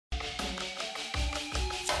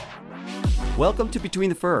Welcome to Between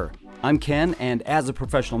the Fur. I'm Ken, and as a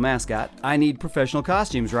professional mascot, I need professional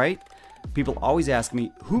costumes, right? People always ask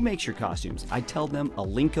me, who makes your costumes? I tell them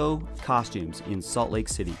Alinco Costumes in Salt Lake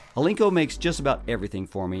City. Alinco makes just about everything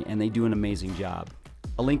for me, and they do an amazing job.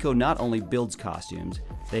 Alinco not only builds costumes,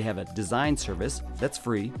 they have a design service that's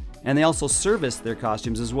free, and they also service their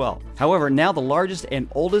costumes as well. However, now the largest and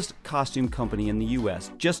oldest costume company in the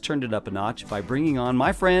US just turned it up a notch by bringing on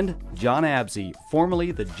my friend John Absey,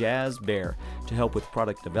 formerly the Jazz Bear, to help with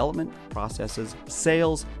product development, processes,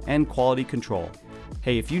 sales, and quality control.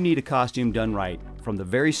 Hey, if you need a costume done right from the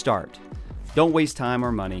very start, don't waste time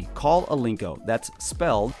or money. Call Alinco, that's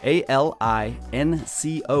spelled A-L-I-N-C-O,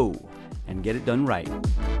 and get it done right.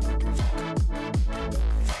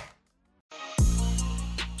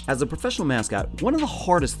 As a professional mascot, one of the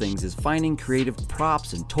hardest things is finding creative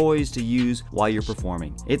props and toys to use while you're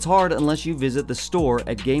performing. It's hard unless you visit the store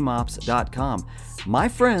at GameOps.com. My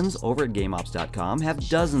friends over at GameOps.com have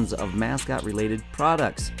dozens of mascot-related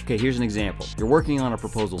products. Okay, here's an example. You're working on a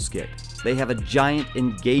proposal skit. They have a giant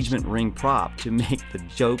engagement ring prop to make the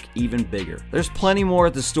joke even bigger. There's plenty more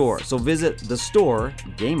at the store, so visit the store,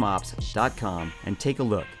 GameOps.com, and take a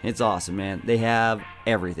look. It's awesome, man. They have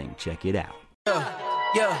everything. Check it out.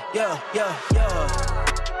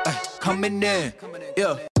 Coming in,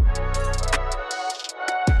 yeah.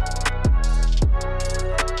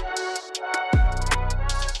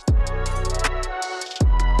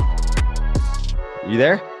 You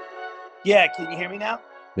there? Yeah, can you hear me now?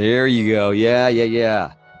 There you go. Yeah.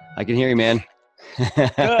 I can hear you, man.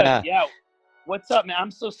 Good, yeah. What's up, man?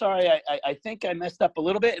 I'm so sorry. I think I messed up a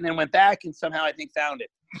little bit and then went back and somehow I think found it.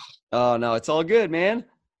 Oh, no, it's all good, man.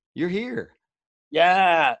 You're here.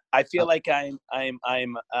 Yeah, I feel like I'm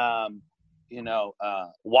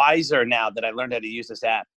wiser now that I learned how to use this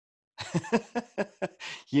app.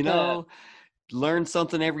 Learn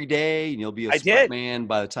something every day and you'll be a I smart did. man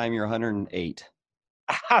by the time you're 108.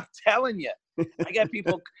 I'm telling you, I got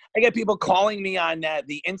people calling me on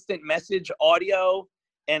the instant message audio,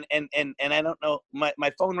 and I don't know.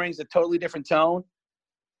 My phone rings a totally different tone.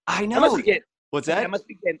 I know. What's that? I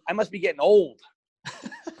must be getting old.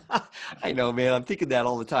 I know, man. I'm thinking that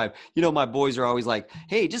all the time. My boys are always like,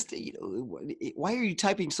 hey, just, why are you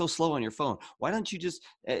typing so slow on your phone? Why don't you just,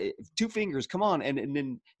 2 fingers, come on. And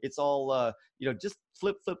then it's all, just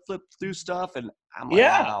flip through stuff. And I'm like,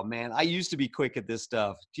 wow, man, I used to be quick at this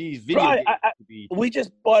stuff. Geez, video games used to be we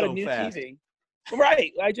just bought so a new fast. TV.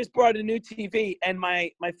 Right. I just bought a new TV, and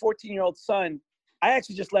my 14-year-old son, I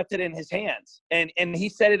actually just left it in his hands, and he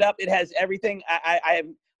set it up. It has everything.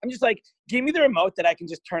 I'm just like, give me the remote that I can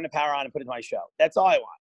just turn the power on and put it in my show. That's all I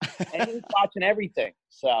want. And he's watching everything.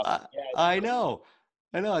 So I know.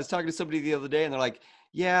 I was talking to somebody the other day, and they're like,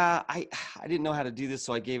 yeah, I didn't know how to do this,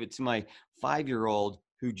 so I gave it to my 5-year-old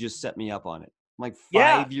who just set me up on it. I'm like,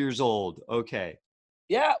 5 years old. Okay.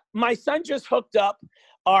 Yeah. My son just hooked up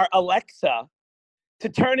our Alexa to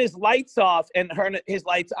turn his lights off and turn his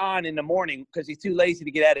lights on in the morning because he's too lazy to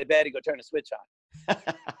get out of bed and go turn the switch on.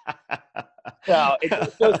 So it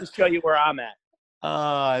just goes to show you where I'm at.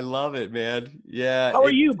 I love it, man. Yeah. How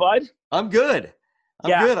are you, bud? I'm good.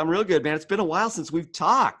 I'm real good, man. It's been a while since we've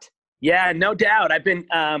talked. Yeah, no doubt. I've been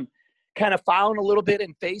kind of following a little bit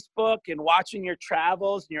in Facebook and watching your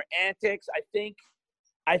travels and your antics. I think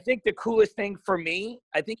the coolest thing for me,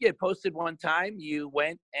 I think you had posted one time you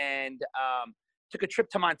went and took a trip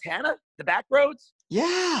to Montana, the back roads.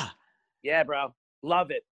 Yeah. Yeah, bro.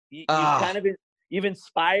 Love it. You've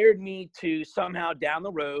inspired me to somehow down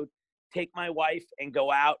the road take my wife and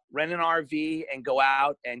go out, rent an RV and go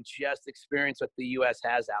out and just experience what the U.S.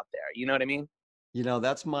 has out there. You know what I mean?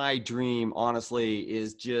 That's my dream, honestly,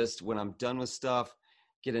 is just when I'm done with stuff,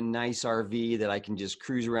 get a nice RV that I can just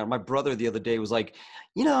cruise around. My brother the other day was like,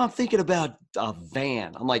 I'm thinking about a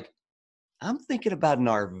van. I'm like, I'm thinking about an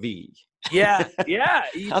RV. Yeah.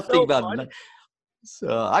 I'm thinking about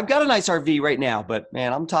So I've got a nice RV right now, but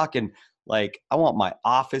man, I'm talking like I want my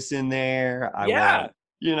office in there. I want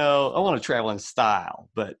to travel in style,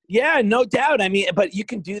 but yeah, no doubt. I mean, but you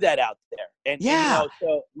can do that out there. And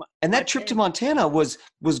that trip to Montana was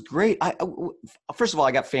great. First of all,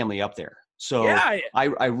 I got family up there. So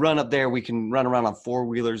I run up there. We can run around on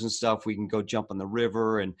 4-wheelers and stuff. We can go jump in the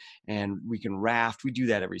river and we can raft. We do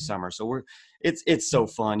that every summer. So it's so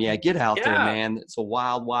fun. Yeah. Get out there, man. It's a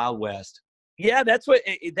wild, wild west. Yeah. That's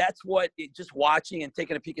what just watching and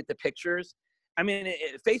taking a peek at the pictures. I mean,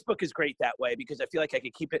 Facebook is great that way because I feel like I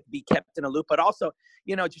could be kept in a loop, but also,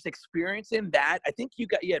 just experiencing that. I think you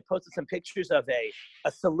had posted some pictures of a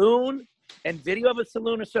saloon and video of a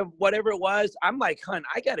saloon or so, whatever it was. I'm like, hun,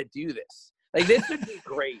 I got to do this. Like, this would be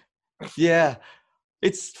great. Yeah.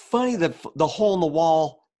 It's funny that the hole in the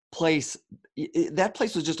wall place, that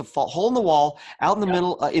place was just a hole in the wall out in the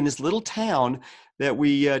middle in this little town that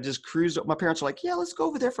we just cruised. My parents were like, yeah, let's go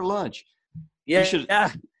over there for lunch. We should.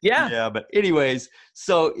 Yeah. But anyways,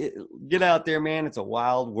 so get out there, man. It's a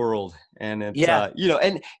wild world. And it's,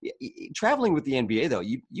 and traveling with the NBA though,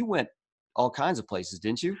 you went all kinds of places,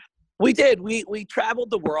 didn't you? We did. We traveled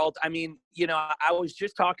the world. I mean, I was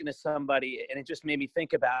just talking to somebody and it just made me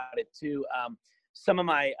think about it too. Some of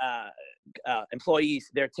my employees,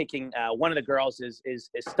 they're taking, one of the girls is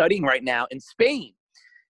studying right now in Spain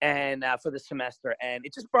and for the semester. And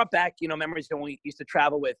it just brought back, memories when we used to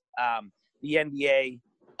travel with the NBA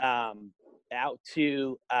out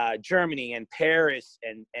to Germany and Paris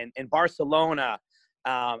and Barcelona.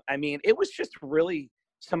 I mean, it was just really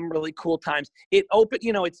some really cool times. It opened,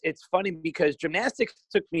 it's funny because gymnastics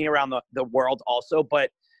took me around the world also,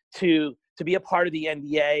 but to be a part of the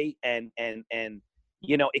NBA and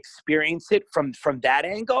experience it from that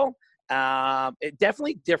angle, it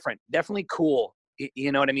definitely different, definitely cool.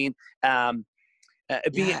 You know what I mean?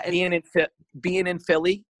 Being in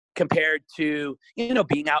Philly compared to,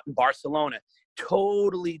 being out in Barcelona,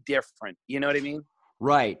 totally different. You know what I mean?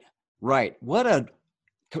 Right.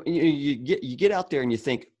 You get out there and you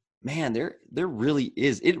think, man, there really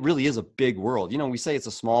is. It really is a big world. We say it's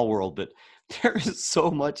a small world, but there is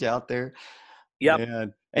so much out there.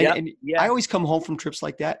 Yep. And I always come home from trips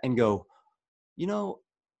like that and go,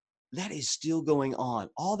 that is still going on.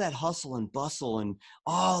 All that hustle and bustle and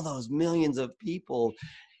all those millions of people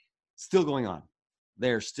still going on.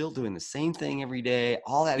 They're still doing the same thing every day.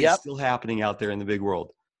 All that is still happening out there in the big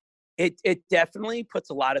world. It definitely puts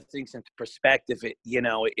a lot of things into perspective.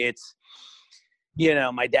 It's,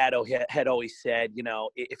 my dad had always said,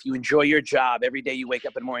 if you enjoy your job, every day you wake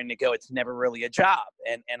up in the morning to go, it's never really a job.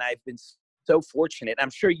 And I've been so fortunate. I'm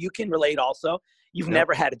sure you can relate also. You've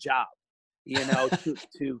never had a job,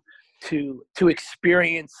 to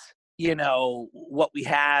experience, what we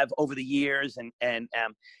have over the years.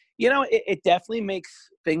 It definitely makes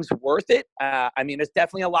things worth it. I mean, there's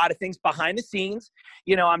definitely a lot of things behind the scenes.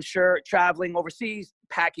 I'm sure traveling overseas,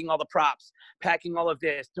 packing all the props, packing all of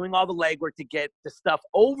this, doing all the legwork to get the stuff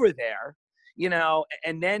over there,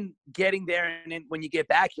 and then getting there. And then when you get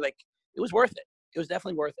back, you're like, it was worth it. It was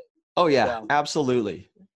definitely worth it. Oh, yeah, absolutely.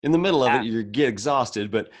 In the middle of it, you get exhausted,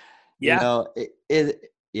 but,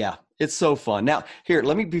 it's so fun. Now, here,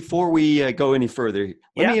 before we go any further,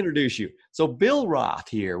 let me introduce you. So Bill Roth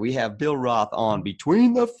here. We have Bill Roth on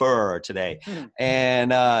Between the Fur today.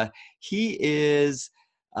 And he is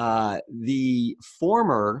the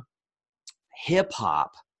former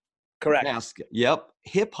hip-hop. Correct. Mascot. Yep,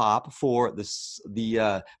 hip-hop for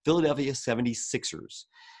the Philadelphia 76ers.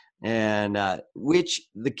 And which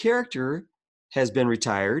the character has been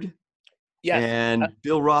retired. Yes. And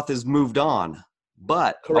Bill Roth has moved on.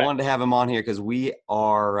 But I wanted to have him on here because we're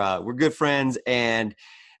good friends, and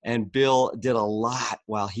Bill did a lot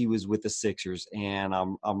while he was with the Sixers, and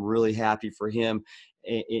I'm really happy for him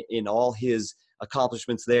in all his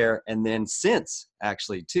accomplishments there. And then since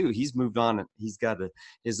actually too, he's moved on and he's got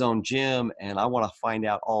his own gym, and I want to find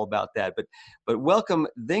out all about that. But welcome,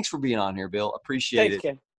 thanks for being on here, Bill. Appreciate it.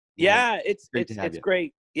 Ken. Yeah, it's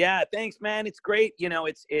great. Yeah, thanks, man. It's great.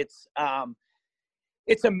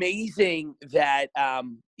 It's amazing that,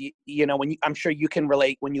 I'm sure you can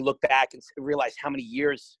relate when you look back and realize how many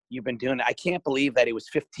years you've been doing it. I can't believe that it was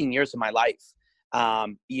 15 years of my life.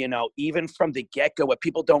 Even from the get-go, what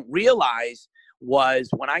people don't realize was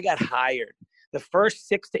when I got hired, the first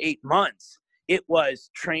 6 to 8 months, it was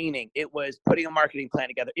training. It was putting a marketing plan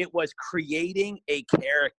together. It was creating a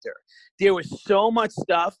character. There was so much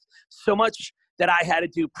stuff, so much that I had to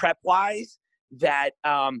do prep-wise that,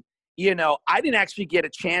 I didn't actually get a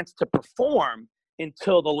chance to perform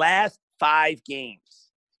until the last 5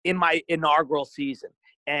 games in my inaugural season.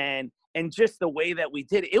 And just the way that we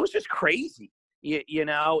did it, it was just crazy.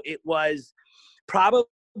 It was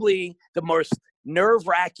probably the most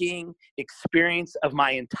nerve-wracking experience of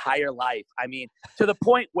my entire life. I mean, to the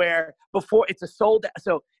point where before it's a sold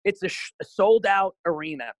out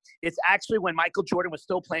arena. It's actually when Michael Jordan was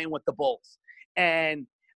still playing with the Bulls. And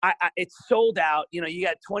it's sold out. You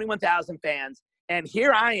got 21,000 fans, and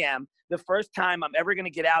here I am, the first time I'm ever going to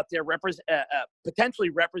get out there, potentially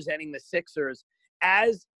representing the Sixers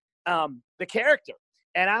as the character.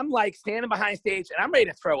 And I'm like standing behind stage, and I'm ready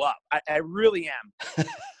to throw up. I really am.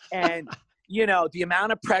 And the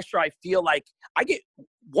amount of pressure I feel like I get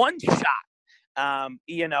one shot.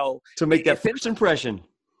 To make that first impression.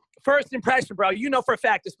 First impression, bro. For a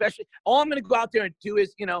fact, especially all I'm going to go out there and do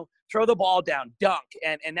is, throw the ball down, dunk.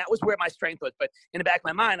 And that was where my strength was. But in the back of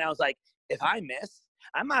my mind, I was like, if I miss,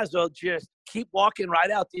 I might as well just keep walking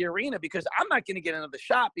right out the arena because I'm not going to get into the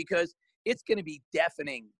shop because it's going to be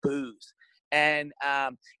deafening boos. And,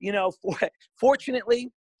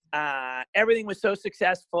 fortunately, everything was so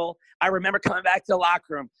successful. I remember coming back to the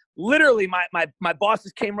locker room. Literally, my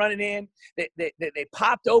bosses came running in. They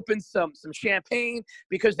popped open some champagne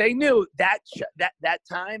because they knew that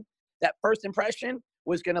time, that first impression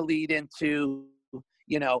was going to lead into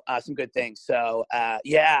some good things. So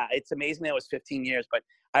it's amazing that it was 15 years, but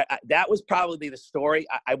that was probably the story.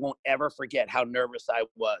 I won't ever forget how nervous I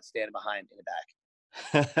was standing behind in the back.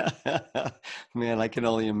 Man, I can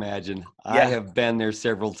only imagine. I Yeah. have been there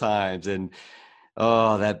several times, and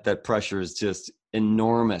that pressure is just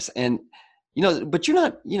enormous. And but you're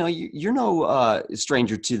not, you're no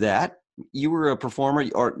stranger to that. You were a performer,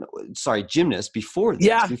 gymnast before this,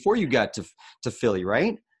 Yeah. before you got to Philly,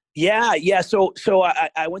 right? Yeah. So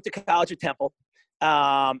I went to college at Temple,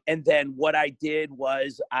 and then what I did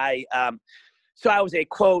was So I was a,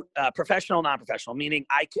 quote, professional, non-professional, meaning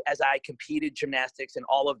as I competed gymnastics in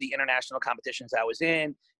all of the international competitions I was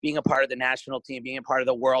in, being a part of the national team, being a part of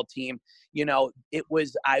the world team,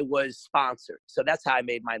 I was sponsored. So that's how I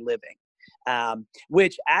made my living,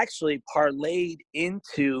 which actually parlayed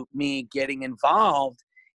into me getting involved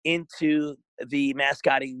into the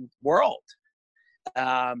mascotting world.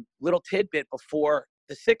 Little tidbit before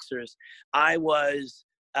the Sixers, I was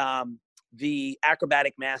the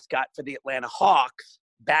acrobatic mascot for the Atlanta Hawks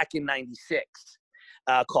back in '96,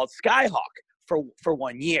 called Skyhawk for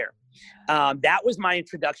 1 year. That was my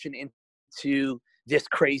introduction into this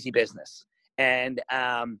crazy business. And,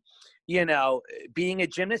 being a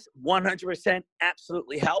gymnast 100%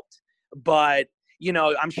 absolutely helped. But,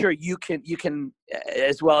 I'm sure you can,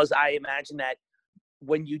 as well as I imagine, that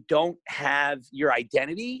when you don't have your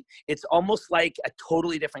identity, it's almost like a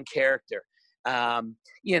totally different character.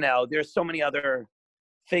 There's so many other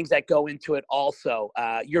things that go into it also.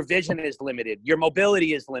 Your vision is limited. Your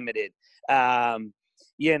mobility is limited.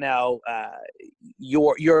 You're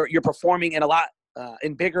performing in a lot,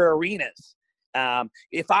 in bigger arenas.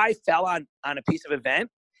 If I fell on a piece of event,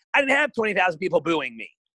 I didn't have 20,000 people booing me.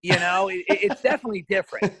 It's definitely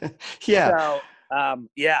different. Yeah. So,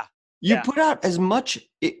 yeah. You put out as much.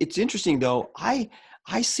 It's interesting though. I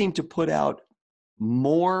seem to put out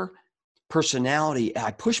more personality.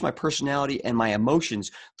 I push my personality and my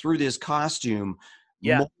emotions through this costume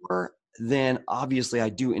more than obviously I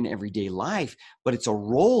do in everyday life, but it's a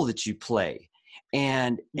role that you play.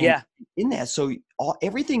 And in that, so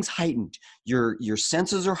everything's heightened. Your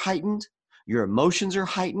senses are heightened, your emotions are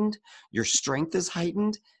heightened, your strength is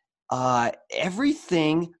heightened.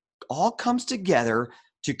 Everything all comes together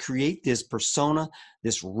to create this persona,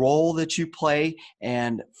 this role that you play.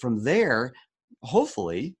 And from there,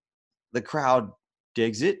 hopefully, the crowd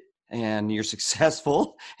digs it and you're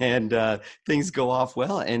successful and things go off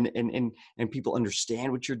well and people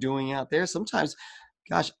understand what you're doing out there. Sometimes,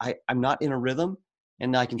 gosh, I'm not in a rhythm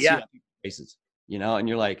and I can see it on people's faces, and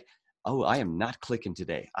you're like, oh, I am not clicking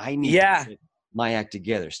today. I need to get my act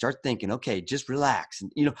together. Start thinking, okay, just relax.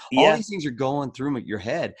 And, all these things are going through your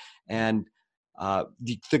head. And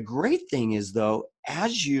the great thing is though,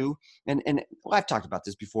 as you, and I've talked about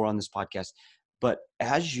this before on this podcast, but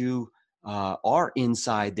as you are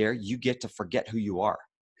inside there, you get to forget who you are.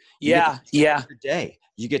 Your day.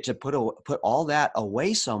 You get to put all that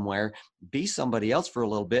away somewhere, be somebody else for a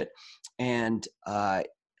little bit, and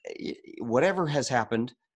whatever has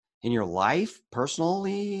happened in your life,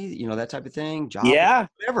 personally, that type of thing, job,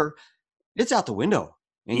 whatever, it's out the window.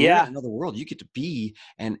 And you're in another world. You get to be,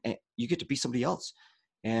 and you get to be somebody else.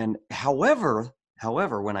 And however,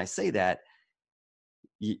 when I say that,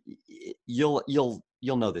 you'll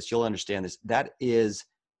know this. You'll understand this. That is,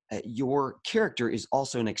 your character is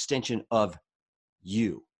also an extension of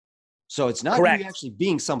you. So it's not you actually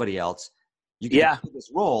being somebody else. You can play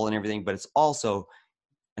this role and everything, but it's also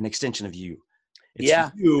an extension of you.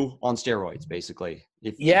 It's you on steroids, basically.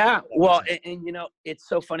 Well, and it's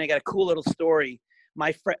so funny. I got a cool little story.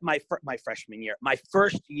 My freshman year, my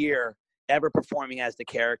first year ever performing as the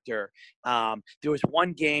character, there was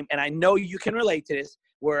one game, and I know you can relate to this,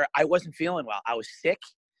 where I wasn't feeling well. I was sick.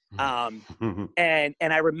 And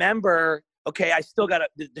I remember, okay, I still got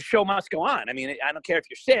the show must go on. I mean, I don't care if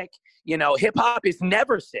you're sick, hip hop is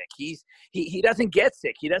never sick. He doesn't get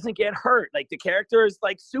sick. He doesn't get hurt. Like, the character is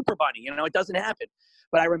like Super Bunny, it doesn't happen.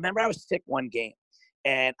 But I remember I was sick one game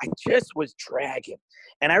and I just was dragging.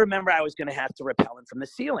 And I remember I was going to have to rappel in from the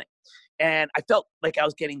ceiling, and I felt like I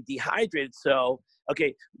was getting dehydrated. So,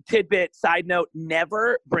 okay, tidbit, side note,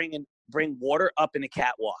 never bring water up in a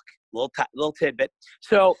catwalk. Little tidbit.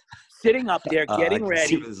 So sitting up there, getting ready.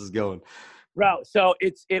 See where this is going. Bro, so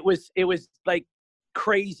it was like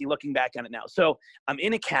crazy looking back on it now. So I'm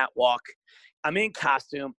in a catwalk, I'm in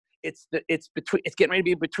costume. It's getting ready to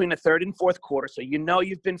be between the third and fourth quarter, so you know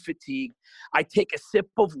you've been fatigued. I take a sip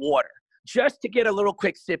of water just to get a little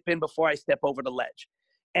quick sip in before I step over the ledge.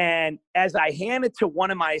 And as I hand it to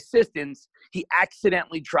one of my assistants, he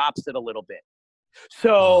accidentally drops it a little bit.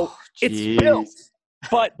 So it spills.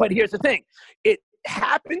 But here's the thing. It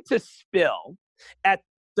happened to spill at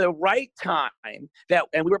the right time and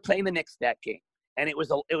we were playing the Knicks that game. And it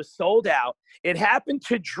was sold out. It happened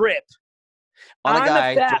to drip on a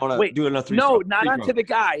guy doing a not onto the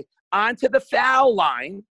guy, onto the foul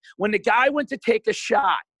line. When the guy went to take a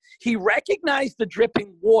shot, he recognized the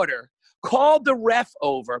dripping water, called the ref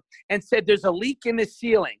over, and said there's a leak in the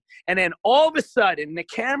ceiling. And then all of a sudden, the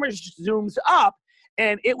camera zooms up,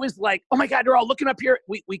 and it was like, oh my God, they're all looking up here.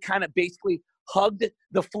 We kind of basically hugged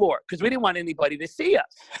the floor because we didn't want anybody to see us.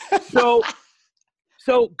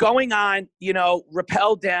 So going on,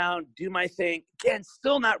 rappel down, do my thing. Again,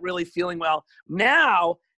 still not really feeling well.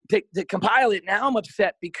 Now, to compile it, now I'm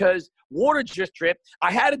upset because water just dripped.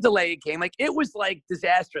 I had to delay a game. Like, it was like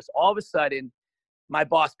disastrous. All of a sudden, my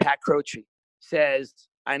boss, Pat Croce, says,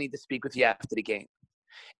 I need to speak with you after the game.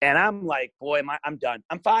 And I'm like, boy, I'm done.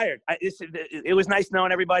 I'm fired. It was nice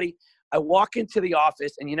knowing everybody. I walk into the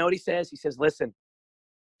office, and you know what he says? He says, listen,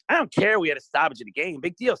 I don't care we had a stoppage of the game.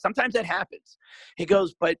 Big deal. Sometimes that happens. He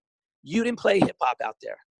goes, but you didn't play hip-hop out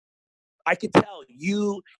there. I could tell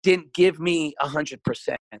you didn't give me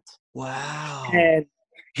 100%. Wow. And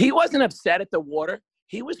he wasn't upset at the water.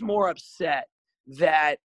 He was more upset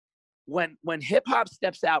that when hip-hop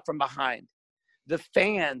steps out from behind, the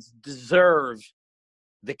fans deserve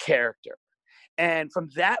the character. And from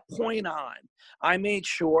that point on, I made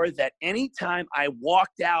sure that anytime I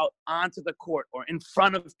walked out onto the court or in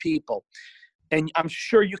front of people, and I'm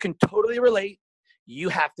sure you can totally relate, you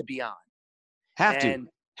have to be on. Have to.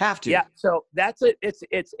 Yeah. So that's it.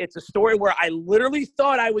 It's a story where I literally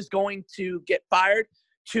thought I was going to get fired,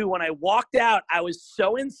 to when I walked out, I was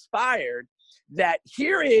so inspired that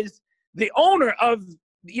here is the owner of,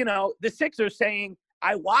 the Sixers saying,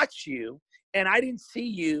 I watched you and I didn't see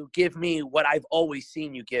you give me what I've always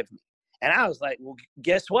seen you give me. And I was like, well,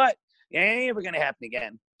 guess what? It ain't ever going to happen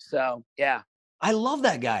again. So, yeah. I love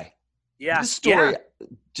that guy. Yeah. This story,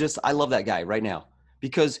 I love that guy right now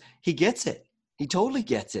because he gets it. He totally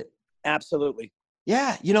gets it. Absolutely.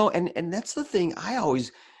 Yeah. And that's the thing. I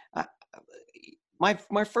always, my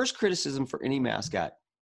first criticism for any mascot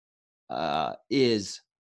is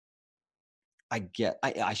I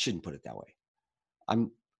shouldn't put it that way.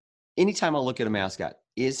 Anytime I look at a mascot,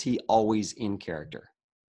 is he always in character?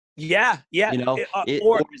 Yeah.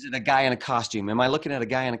 Or is it a guy in a costume? Am I looking at a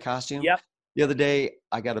guy in a costume? Yep. The other day,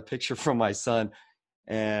 I got a picture from my son,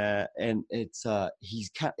 and it's I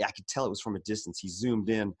could tell it was from a distance. He zoomed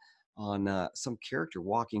in on some character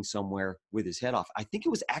walking somewhere with his head off. I think it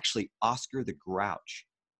was actually Oscar the Grouch.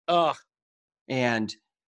 And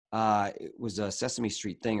it was a Sesame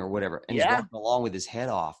Street thing or whatever. And he's walking along with his head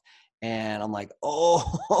off. And I'm like,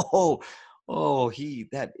 if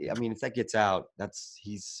that gets out,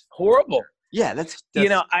 he's horrible. Yeah, that's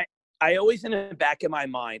I always in the back of my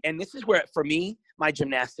mind, and this is where, for me, my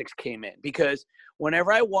gymnastics came in, because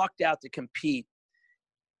whenever I walked out to compete,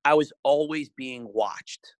 I was always being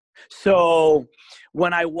watched. So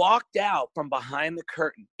when I walked out from behind the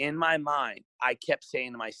curtain, in my mind, I kept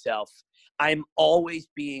saying to myself, I'm always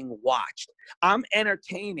being watched. I'm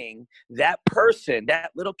entertaining that person, that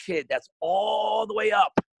little kid that's all the way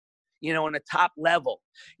up, in the top level.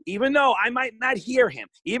 Even though I might not hear him,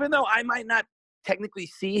 even though I might not technically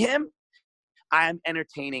see him, I'm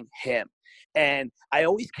entertaining him. And I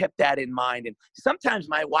always kept that in mind. And sometimes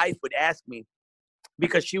my wife would ask me,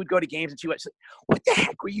 because she would go to games and she would say, what the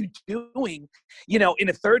heck were you doing? In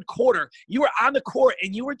the third quarter, you were on the court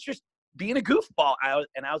and you were just being a goofball. I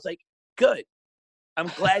was like, good. I'm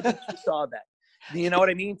glad that you saw that. You know what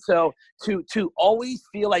I mean? So to always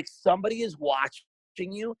feel like somebody is watching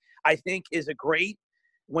you, I think is a great,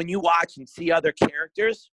 when you watch and see other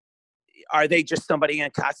characters, are they just somebody in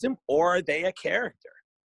a costume or are they a character?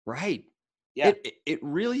 Right. Yeah. It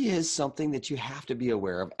really is something that you have to be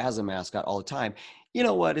aware of as a mascot all the time. You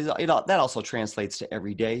know what? That also translates to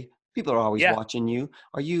every day. People are always watching you.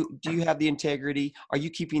 Do you have the integrity? Are you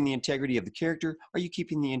keeping the integrity of the character? Are you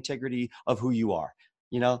keeping the integrity of who you are?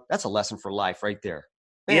 That's a lesson for life right there.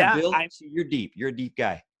 Man, Bill, you're deep. You're a deep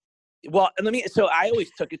guy. Well, so I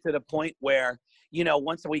always took it to the point where,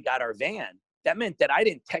 once we got our van, that meant that I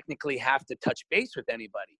didn't technically have to touch base with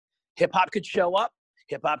anybody. Hip hop could show up,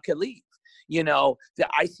 hip hop could leave.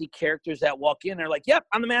 I see characters that walk in, they're like, yep,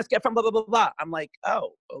 I'm the mascot from blah, blah, blah, blah. I'm like,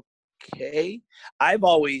 oh, okay. I've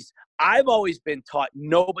always been taught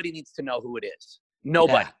nobody needs to know who it is.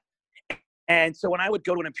 Nobody. Yeah. And so when I would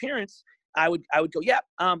go to an appearance, I would go, yep,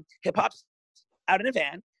 hip hop's out in a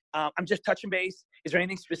van. I'm just touching base. Is there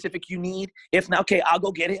anything specific you need? If not, okay, I'll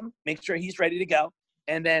go get him, make sure he's ready to go.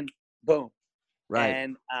 And then boom. Right.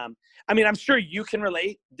 And I'm sure you can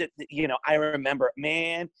relate that, I remember,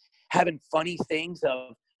 man, having funny things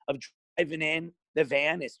of driving in the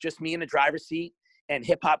van. It's just me in the driver's seat and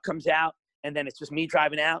hip hop comes out. And then it's just me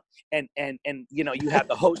driving out. And you have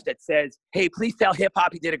the host that says, hey, please tell hip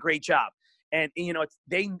hop he did a great job. And, and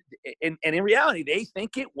in reality, they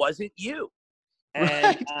think it wasn't you.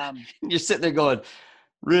 And right. You're sitting there going,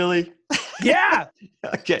 really? Yeah.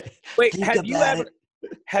 Okay. Wait,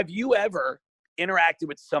 have you ever interacted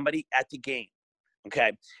with somebody at the game,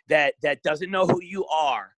 okay, that doesn't know who you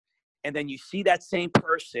are, and then you see that same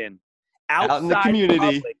person outside out in the community,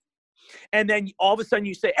 public, and then all of a sudden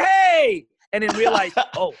you say, hey, and then realize,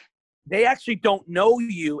 oh, they actually don't know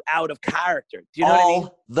you out of character. Do you know what I mean?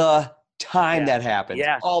 All the time that happens.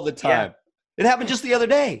 Yeah. All the time. Yeah. It happened just the other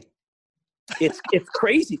day. It's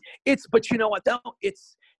crazy. But you know what though?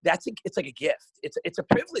 It's like a gift. It's a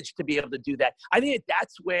privilege to be able to do that. I think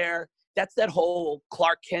that's that whole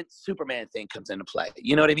Clark Kent Superman thing comes into play.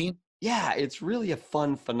 You know what I mean? Yeah, it's really a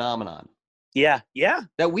fun phenomenon. Yeah.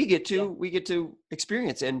 That we get to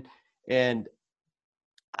experience, and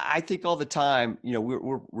I think all the time,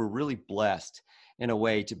 we're really blessed in a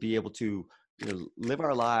way to be able to live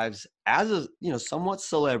our lives as a somewhat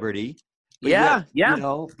celebrity. But yet,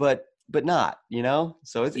 but not,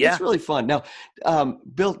 so it's really fun. Now,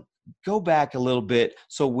 Bill, go back a little bit.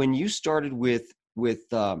 So when you started with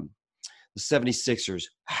the 76ers,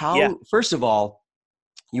 first of all,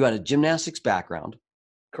 you had a gymnastics background.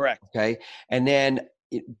 Correct. Okay. And then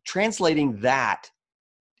translating that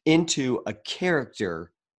into a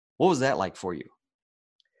character, what was that like for you?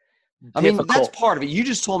 I mean, that's part of it. You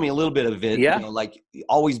just told me a little bit of it, like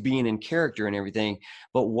always being in character and everything,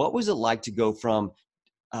 but what was it like to go from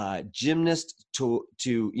gymnast to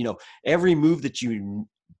every move that you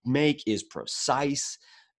make is precise,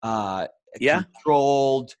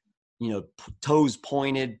 controlled, toes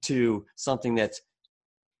pointed, to something that's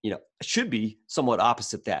should be somewhat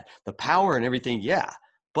opposite that, the power and everything,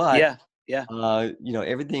 but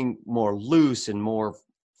everything more loose and more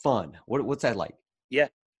fun. What's that like?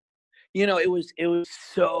 It was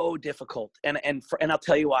so difficult, and I'll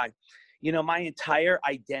tell you why. My entire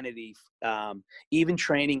identity, even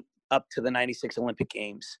training up to the '96 Olympic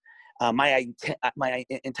Games, my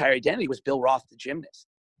entire identity was Bill Roth, the gymnast.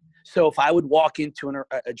 So if I would walk into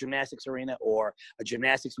a gymnastics arena or a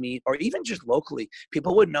gymnastics meet, or even just locally,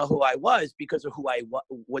 people would know who I was because of who I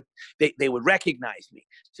was. They would recognize me.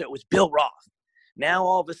 So it was Bill Roth. Now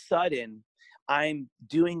all of a sudden, I'm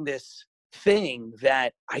doing this thing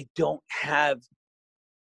that I don't have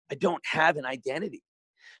an identity.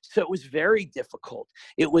 So it was very difficult.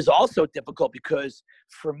 It was also difficult because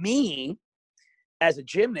for me, as a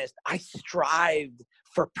gymnast, I strived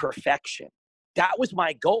for perfection. That was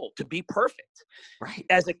my goal, to be perfect. Right.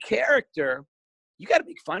 As a character, you got to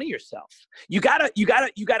make fun of yourself. You gotta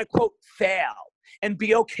quote fail and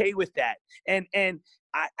be okay with that. And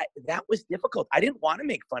I that was difficult. I didn't want to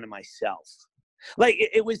make fun of myself. Like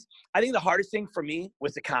it was. I think the hardest thing for me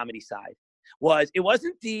was the comedy side. It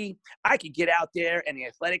wasn't I could get out there and the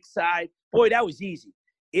athletic side. Boy, that was easy.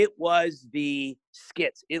 It was the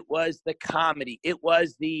skits. It was the comedy. It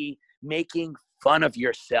was the making fun of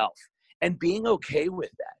yourself and being okay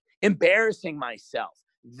with that. Embarrassing myself.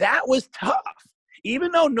 That was tough.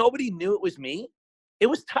 Even though nobody knew it was me, it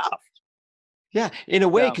was tough. Yeah, in a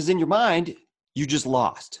way, because in your mind, you just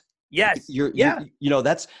lost. Yes.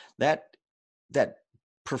 That's that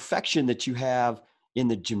perfection that you have in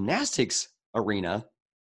the gymnastics arena.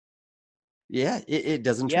 Yeah, it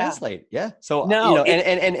doesn't translate. Yeah. So, no,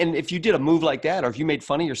 and if you did a move like that, or if you made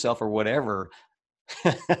fun of yourself or whatever.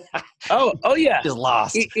 oh yeah. Just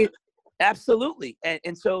lost. Absolutely.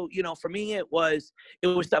 And so, for me, it was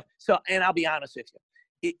tough. So, and I'll be honest with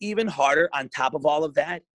you, even harder on top of all of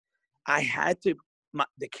that, I had to,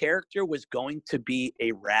 the character was going to be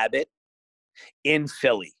a rabbit in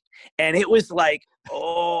Philly. And it was like,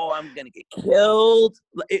 oh, I'm going to get killed.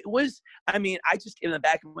 It was, I just, in the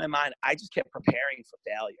back of my mind, I just kept preparing for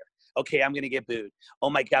failure. Okay, I'm going to get booed. Oh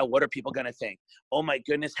my God, what are people going to think? Oh my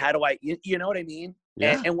goodness, how do I, you know what I mean?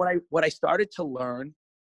 Yeah. And what I started to learn,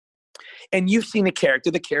 and you've seen the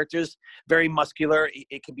character's very muscular.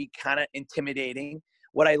 It can be kind of intimidating.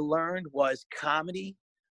 What I learned was comedy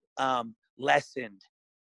lessened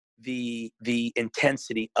the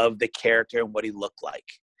intensity of the character and what he looked like.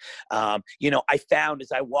 I found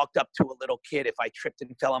as I walked up to a little kid, if I tripped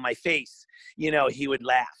and fell on my face, he would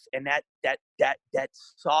laugh, and that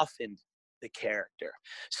softened the character.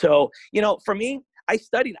 So, for me, I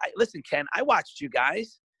studied. Listen, Ken, I watched you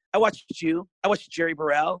guys. I watched you. I watched Jerry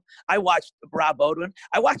Burrell. I watched Rob Bowden.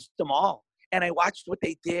 I watched them all, and I watched what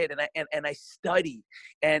they did, and I studied,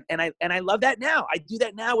 and I love that now. I do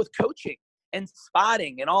that now with coaching and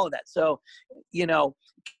spotting and all of that. So,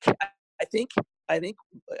 I think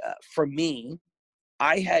for me,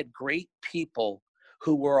 I had great people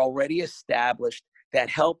who were already established that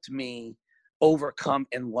helped me overcome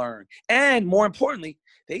and learn. And more importantly,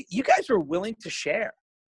 you guys were willing to share.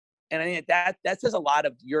 And I think that says a lot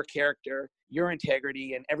of your character, your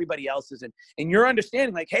integrity, and everybody else's, and your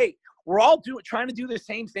understanding. Like, hey, we're all trying to do the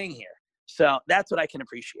same thing here. So that's what I can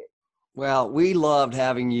appreciate. Well, we loved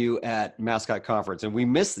having you at Mascot Conference, and we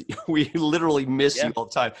literally miss you all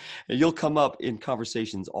the time. And you'll come up in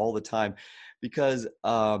conversations all the time because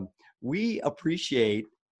we appreciated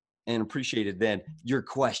then your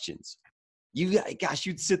questions.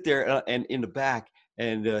 You'd sit there and in the back,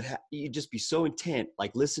 and you'd just be so intent,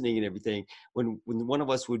 like listening and everything. When one of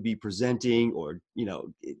us would be presenting or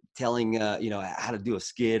telling how to do a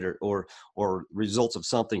skit or results of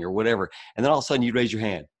something or whatever, and then all of a sudden you'd raise your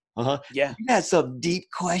hand. Yeah. You had some deep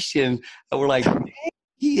question, and we're like, hey,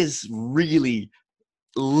 he is really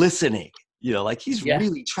listening. Like he's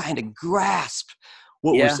really trying to grasp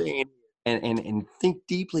what we're saying and think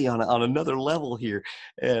deeply on another level here.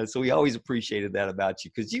 And so we always appreciated that about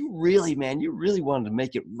you, because you really wanted to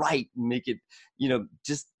make it right and make it,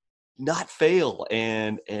 just not fail.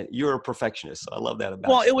 And you're a perfectionist. So I love that about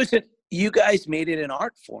you. Well, it wasn't. You guys made it an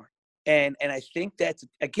art form. And I think that's,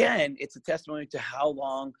 again, it's a testimony to how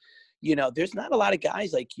long, there's not a lot of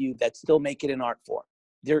guys like you that still make it an art form.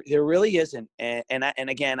 There really isn't. And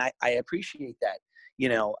again, I appreciate that,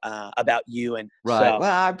 about you. And right. So,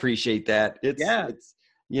 well, I appreciate that. It's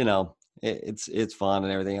fun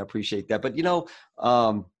and everything. I appreciate that. But,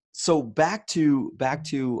 so back to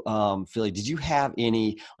Philly, did you have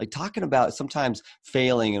any, like, talking about sometimes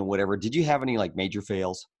failing and whatever, did you have any like major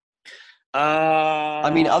fails? I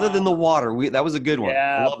mean, other than the water, that was a good one.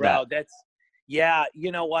 Yeah, I love bro. that.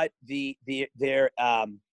 You know what? I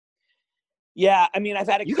mean, I've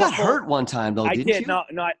had You got hurt one time though, didn't you? No,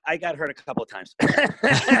 I got hurt a couple of times.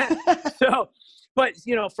 So, but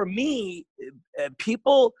for me,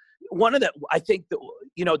 people, I think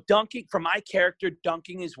dunking, for my character,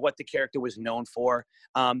 dunking is what the character was known for.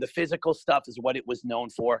 The physical stuff is what it was known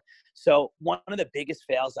for. So one of the biggest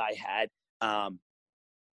fails I had,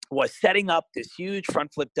 was setting up this huge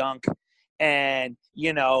front flip dunk. And,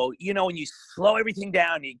 when you slow everything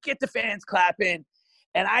down, you get the fans clapping,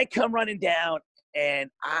 and I come running down, and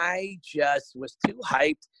I just was too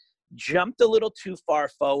hyped, jumped a little too far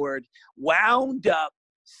forward, wound up,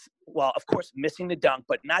 well, of course, missing the dunk,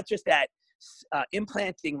 but not just that,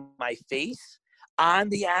 implanting my face on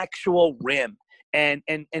the actual rim. And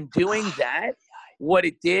doing that, what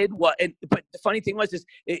it did, but the funny thing was,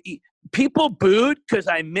 people booed because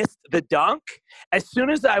I missed the dunk. As soon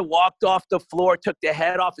as I walked off the floor, took the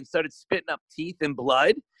head off, and started spitting up teeth and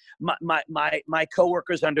blood, my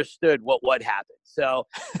coworkers understood what happened. So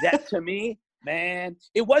that, to me, man,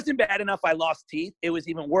 it wasn't bad enough I lost teeth. It was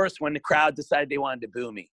even worse when the crowd decided they wanted to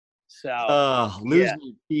boo me. So losing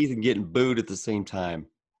your teeth and getting booed at the same time,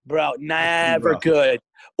 bro, never good.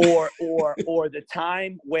 Or the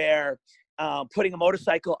time where putting a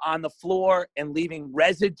motorcycle on the floor and leaving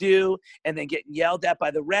residue, and then getting yelled at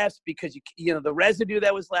by the refs because the residue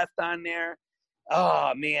that was left on there.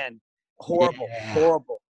 Oh man, horrible.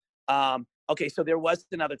 Okay, so there was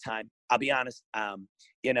another time. I'll be honest.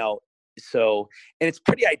 So, and it's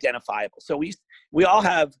pretty identifiable. So we all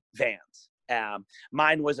have vans.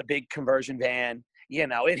 Mine was a big conversion van.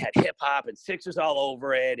 It had hip hop and Sixers all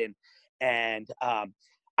over it, and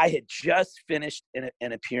I had just finished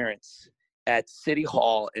an appearance at City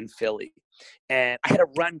Hall in Philly, and I had to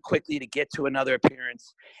run quickly to get to another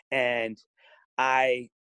appearance, and I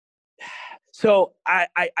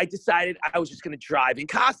decided I was just going to drive in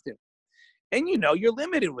costume, and you're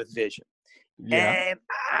limited with vision, and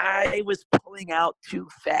I was pulling out too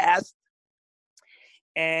fast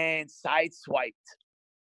and sideswiped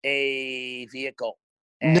a vehicle.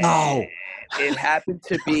 No, it happened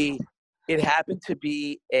to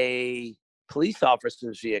be a police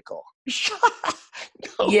officer's vehicle.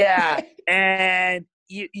 No. Yeah, and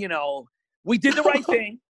we did the right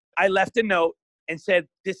thing. I left a note and said,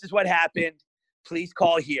 "This is what happened. Please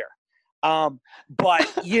call here." But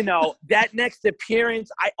that next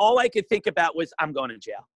appearance, all I could think about was, I'm going to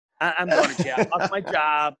jail. I'm going to jail. I lost my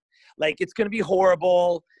job. Like, it's going to be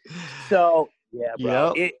horrible. So, yeah,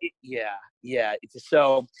 bro. Yep. Yeah.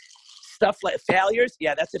 So stuff like failures.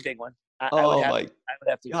 Yeah, that's a big one. I would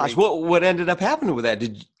have to gosh, agree. what ended up happening with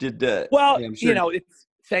that? Well, I'm sure it's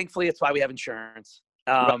thankfully it's why we have insurance.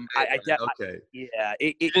 okay. You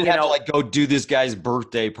didn't have to like go do this guy's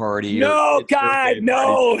birthday party. No, God,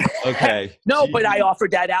 no. Okay. No, but I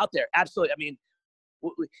offered that out there. Absolutely. I mean,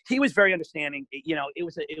 he was very understanding. It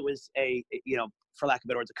was a for lack of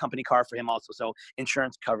better words, a company car for him also. So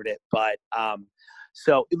insurance covered it. But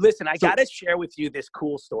so listen, I got to share with you this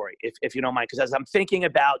cool story, if you don't mind, because as I'm thinking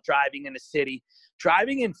about driving in the city,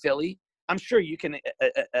 driving in Philly, I'm sure you can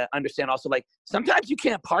understand also, like, sometimes you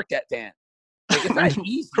can't park that van. Like, it's not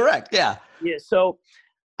easy. Correct. Yeah. Yeah. So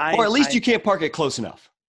or at least you can't park it close enough.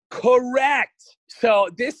 Correct. So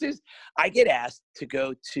I get asked to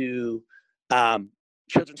go to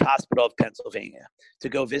Children's Hospital of Pennsylvania to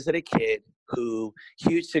go visit a kid who,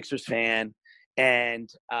 huge Sixers fan. And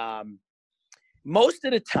most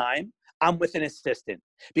of the time I'm with an assistant,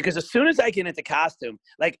 because as soon as I get into costume,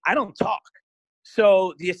 like, I don't talk.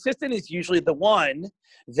 So the assistant is usually the one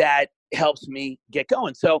that helps me get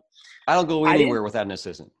going. So I don't go anywhere without an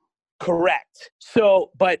assistant. Correct. So,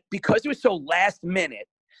 but because it was so last minute,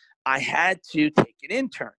 I had to take an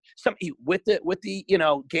intern. With the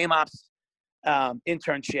game ops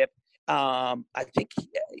internship. I think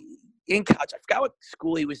in college, I forgot what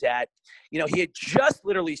school he was at. He had just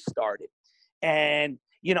literally started, and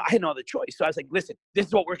I had no other choice. So I was like, listen, this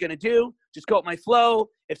is what we're gonna do. Just go with my flow.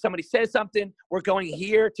 If somebody says something, we're going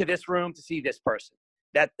here to this room to see this person.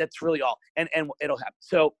 That's really all, and it'll happen.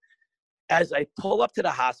 So as I pull up to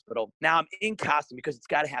the hospital, now I'm in costume because it's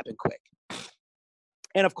got to happen quick.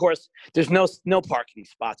 And of course, there's no parking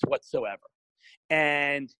spots whatsoever.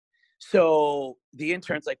 And so the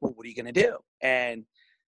intern's like, well, what are you going to do? And,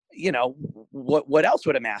 what else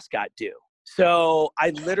would a mascot do? So I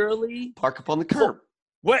literally park up on the curb.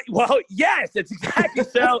 Well, yes, that's exactly.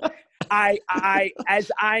 So as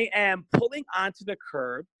I am pulling onto the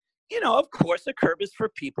curb, of course, the curb is for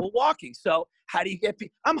people walking. So how do you get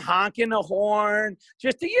people? I'm honking the horn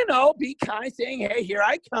just to, be kind, saying, hey, here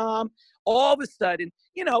I come. All of a sudden,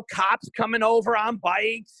 cops coming over on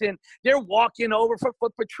bikes, and they're walking over for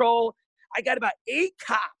foot patrol. I got about 8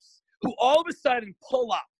 cops who all of a sudden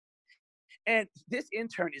pull up. And this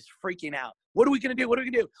intern is freaking out. What are we going to do? What are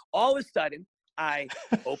we going to do? All of a sudden, I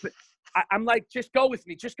open. I'm like, just go with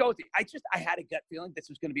me. Just go with me. I had a gut feeling this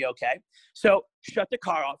was going to be okay. So shut the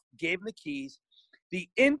car off, gave him the keys. The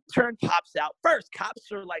intern pops out first.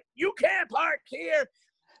 Cops are like, you can't park here.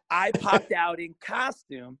 I popped out in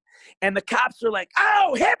costume, and the cops are like,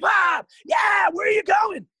 oh, hip hop. Yeah, where are you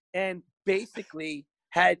going? And basically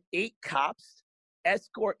had 8 cops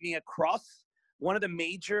escort me across one of the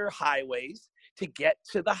major highways to get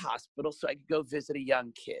to the hospital so I could go visit a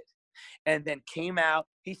young kid. And then came out.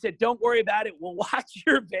 He said, don't worry about it. We'll watch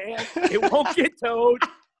your van. It won't get towed.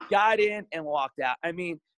 Got in and walked out. I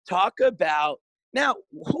mean, talk about – now,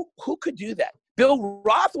 who could do that? Bill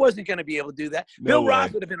Roth wasn't going to be able to do that. Bill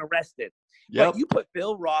Roth would have been arrested. Yep. But you put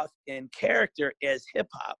Bill Roth in character as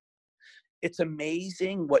hip-hop, it's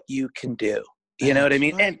amazing what you can do. You know what I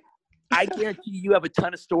mean? And I guarantee you have a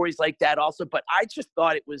ton of stories like that also, but I just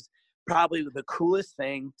thought it was probably the coolest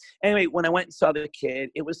thing. Anyway, when I went and saw the kid,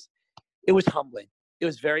 it was humbling. It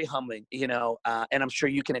was very humbling, and I'm sure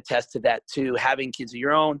you can attest to that too. Having kids of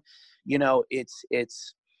your own,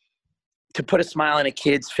 it's to put a smile on a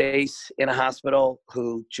kid's face in a hospital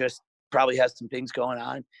who just probably has some things going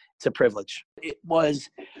on. It's a privilege. It was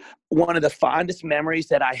one of the fondest memories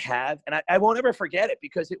that I have, and I won't ever forget it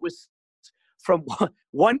because it was from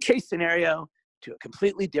one case scenario to a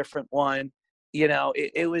completely different one.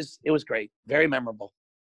 It was great, very memorable.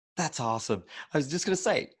 That's awesome. I was just gonna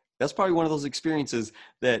say, that's probably one of those experiences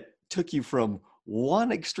that took you from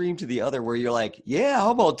one extreme to the other where you're like, yeah,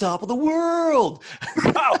 I'm on top of the world.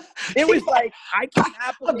 Oh, it was like, I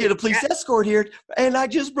cannot believe I'm getting a police escort here, and I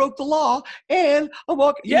just broke the law, and I'm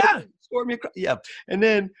walking. Yeah. Escort me across. Yeah. And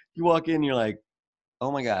then you walk in, and you're like,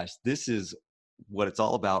 oh my gosh, this is what it's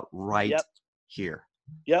all about here.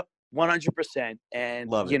 Yep. 100%. And,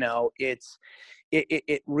 Love it.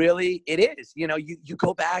 It really is. You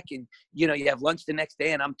go back and, you have lunch the next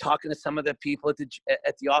day, and I'm talking to some of the people at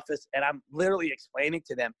the office, and I'm literally explaining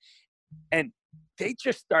to them, and they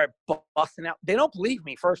just start busting out. They don't believe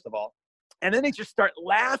me, first of all. And then they just start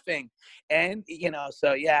laughing. And,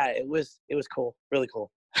 so yeah, it was cool. Really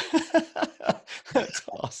cool. That's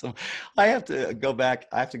awesome. I have to go back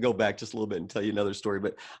just a little bit and tell you another story,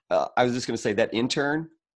 but I was just going to say that intern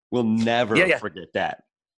will never forget that.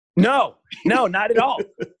 No, not at all.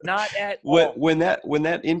 Not at all. When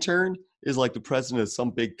that intern is like the president of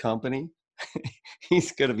some big company,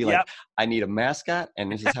 he's gonna be like, Yep. I need a mascot,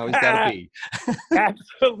 and this is how he's got to be.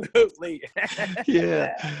 Absolutely.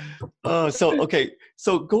 Yeah. So okay.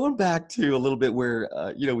 So going back to a little bit where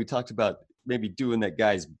we talked about maybe doing that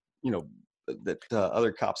guy's that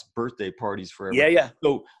other cop's birthday parties forever. Yeah.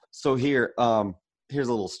 So here here's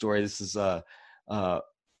a little story. This is oh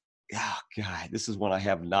God, this is one I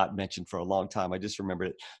have not mentioned for a long time. I just remembered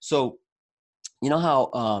it. So you know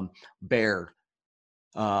how Bear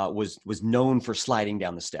was known for sliding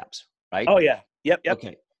down the steps, right? Oh yeah. Yep.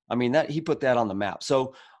 Okay. I mean, that he put that on the map.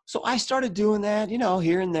 So I started doing that,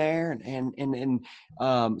 here and there, and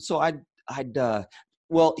so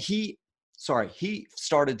he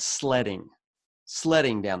started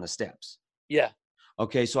sledding down the steps. Yeah.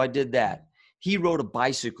 Okay, so I did that. He rode a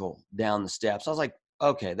bicycle down the steps. I was like,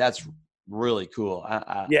 okay, that's really cool.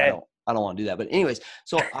 I don't want to do that, but anyways,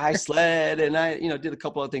 so I sled and I did a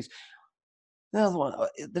couple other things. Then I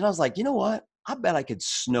was like, you know what? I bet I could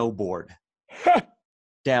snowboard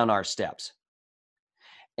down our steps.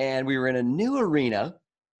 And we were in a new arena.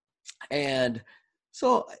 And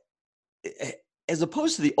so as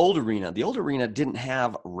opposed to the old arena didn't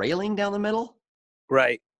have railing down the middle.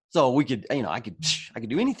 Right. So we could, I could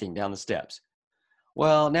do anything down the steps.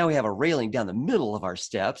 Well, now we have a railing down the middle of our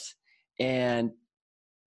steps. And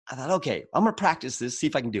I thought, okay, I'm going to practice this, see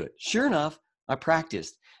if I can do it. Sure enough, I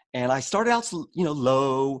practiced. And I started out,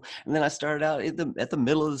 low, and then I started out at the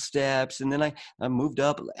middle of the steps, and then I moved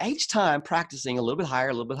up each time, practicing a little bit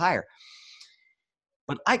higher.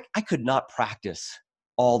 But I could not practice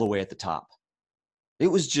all the way at the top. It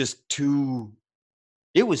was just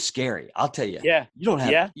it was scary. I'll tell you. Yeah.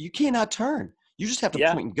 You cannot turn. You just have to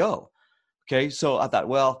Yeah. point and go. Okay. So I thought,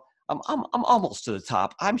 well, I'm almost to the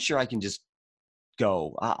top. I'm sure I can just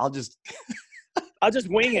go. I'll just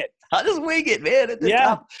wing it. I'll just wing it, man, at the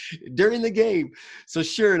top during the game. So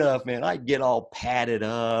sure enough, man, I get all padded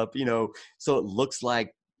up, so it looks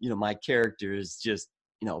like, my character is just,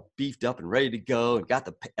 beefed up and ready to go and got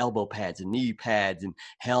the elbow pads and knee pads and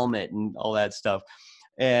helmet and all that stuff.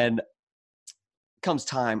 And comes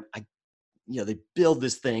time, they build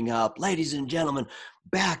this thing up, ladies and gentlemen,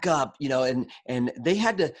 back up, and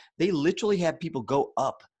they literally had people go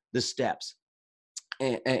up the steps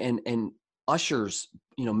and ushers,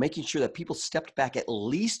 making sure that people stepped back at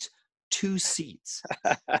least 2 seats,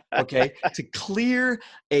 okay, to clear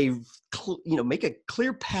make a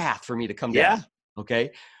clear path for me to come down.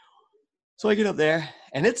 Okay. So I get up there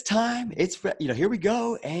and it's time. It's, here we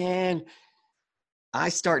go. And I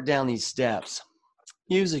start down these steps.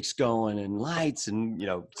 Music's going and lights and,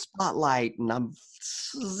 spotlight, and I'm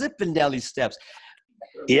zipping down these steps.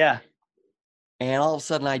 Yeah. And all of a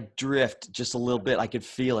sudden I drift just a little bit. I could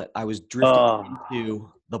feel it. I was drifting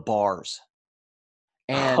into the bars.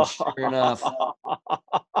 And sure enough,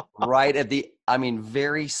 right at the,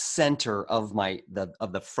 very center of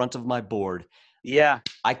the front of my board. Yeah.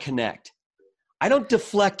 I connect. I don't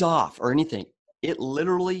deflect off or anything. It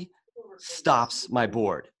literally stops my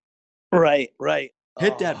board. Right.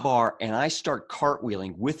 Hit that bar and I start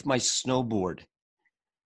cartwheeling with my snowboard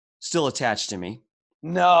still attached to me.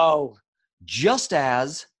 No. Just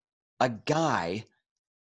as a guy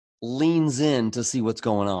leans in to see what's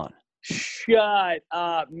going on. Shut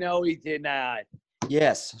up. No, he did not.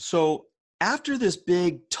 Yes. So after this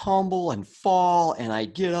big tumble and fall, and I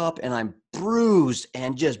get up and I'm bruised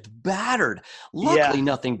and just battered. Luckily,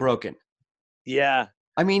 nothing broken. Yeah.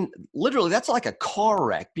 Literally, that's like a car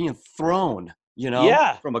wreck being thrown,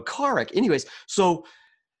 from a car wreck. Anyways, so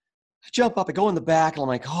I jump up, I go in the back, and I'm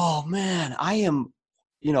like, oh, man, I am,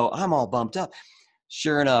 I'm all bumped up.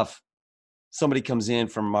 Sure enough, somebody comes in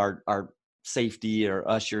from our safety or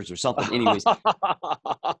ushers or something. Anyways,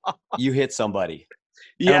 you hit somebody.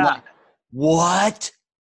 Yeah. Like, what?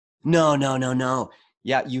 No.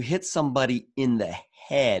 Yeah, you hit somebody in the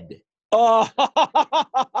head. Oh.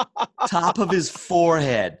 Top of his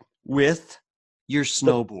forehead with your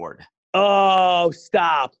snowboard. Oh,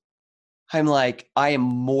 stop. I'm like, I am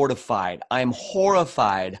mortified. I'm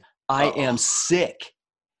horrified. I am sick.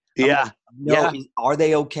 Yeah. Are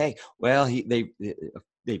they okay? Well, they've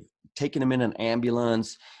taken him in an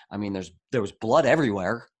ambulance. There was blood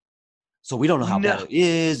everywhere. So we don't know how bad it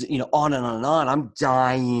is, on and on and on. I'm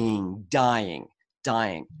dying.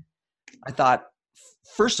 I thought,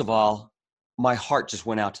 first of all, my heart just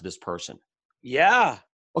went out to this person. Yeah.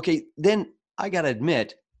 Okay, then I got to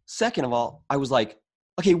admit, second of all, I was like,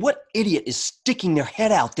 okay, what idiot is sticking their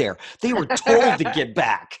head out there? They were told to get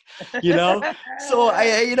back, So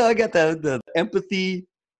I got the empathy,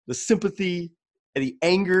 the sympathy, and the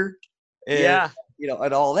anger, and, Yeah.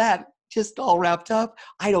 and all that, just all wrapped up.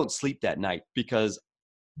 I don't sleep that night because,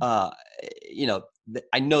 I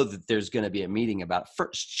know that there's going to be a meeting about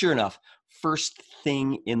first. Sure enough, first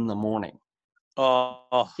thing in the morning.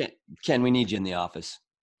 Oh. Ken, we need you in the office.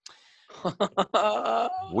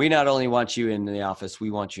 We not only want you in the office,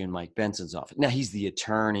 we want you in Mike Benson's office. Now he's the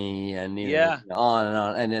attorney, and on and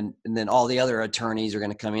on, and then all the other attorneys are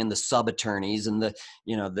going to come in, the sub attorneys, and the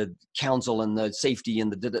counsel and the safety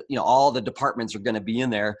and the all the departments are going to be in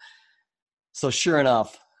there. So sure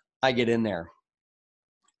enough, I get in there,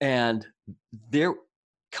 and there,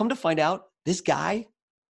 come to find out, this guy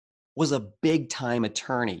was a big time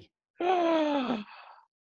attorney.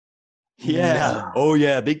 Yeah. No. Oh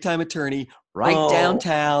yeah, big time attorney, right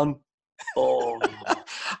downtown. Oh.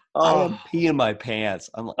 I am peeing my pants.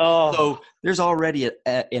 I'm like, so there's already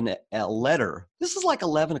a letter. This is like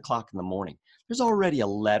 11 o'clock in the morning. There's already a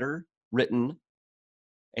letter written,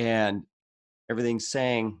 and everything's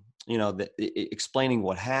saying, explaining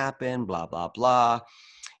what happened, blah blah blah,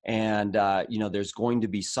 and there's going to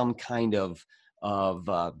be some kind of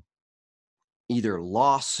either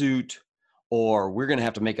lawsuit, or we're going to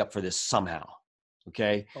have to make up for this somehow.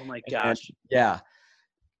 Okay. Oh my gosh. Yeah.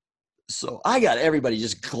 So I got everybody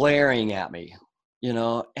just glaring at me,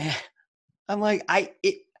 I'm like,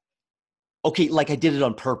 okay, like I did it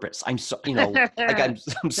on purpose. I'm so, like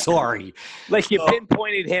I'm sorry. Like you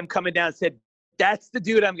pinpointed him coming down and said, that's the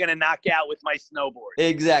dude I'm going to knock out with my snowboard.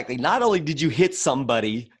 Exactly. Not only did you hit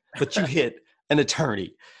somebody, but you hit an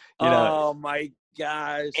attorney. Oh my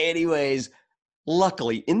gosh. Anyways,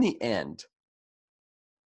 luckily in the end,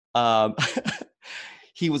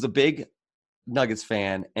 he was a big Nuggets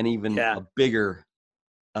fan, and even a bigger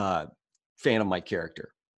fan of my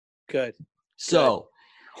character. Good. So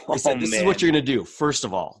I said, this is what you're going to do. First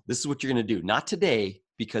of all, this is what you're going to do. Not today,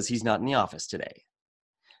 because he's not in the office today.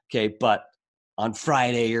 Okay. But on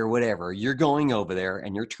Friday or whatever, you're going over there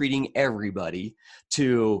and you're treating everybody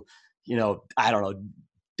to, I don't know,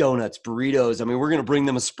 donuts, burritos. I mean, we're going to bring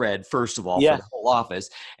them a spread, first of all, for the whole office.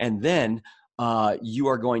 And then you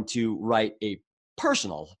are going to write a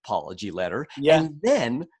personal apology letter. Yeah. And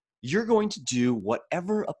then you're going to do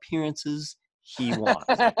whatever appearances he wants.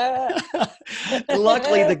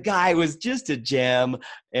 Luckily, the guy was just a gem.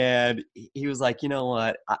 And he was like, you know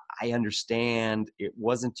what? I understand. It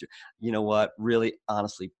wasn't, you know what? Really,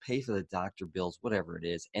 honestly, pay for the doctor bills, whatever it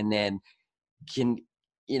is. And then can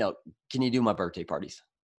you do my birthday parties?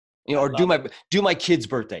 Or do my kid's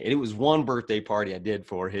birthday. And it was one birthday party I did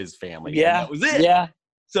for his family. Yeah. That was it. Yeah.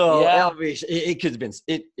 So it could have been,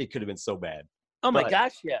 it could have been so bad. Oh my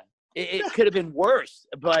gosh. Yeah. It could have been worse,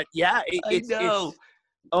 but yeah. I know.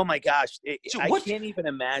 Oh my gosh. I can't even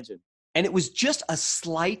imagine. And it was just a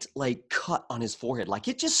slight cut on his forehead. Like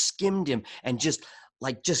it just skimmed him and just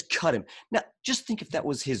cut him. Now just think if that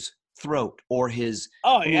was his throat or his,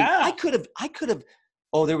 I could have,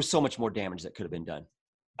 there was so much more damage that could have been done.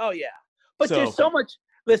 Oh yeah. But there's so much,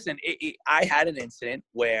 listen, I had an incident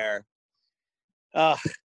where,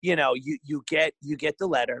 you get the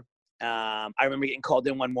letter. I remember getting called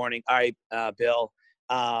in one morning. All right, Bill,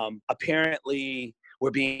 apparently we're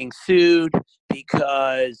being sued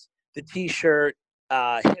because the T-shirt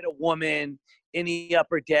hit a woman in the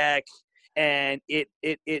upper deck, and it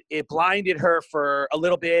blinded her for a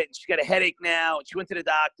little bit, and she got a headache now, and she went to the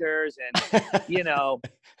doctors, and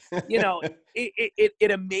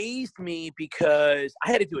it amazed me because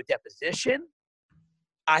I had to do a deposition.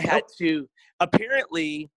 I had to,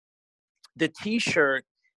 apparently the T-shirt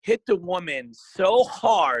hit the woman so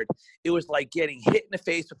hard, it was like getting hit in the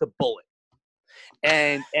face with a bullet.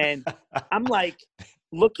 And I'm like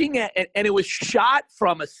looking at it, and it was shot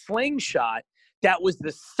from a slingshot that was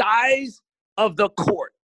the size of the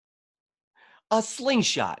court. A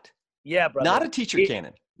slingshot? Yeah, brother. Not a teacher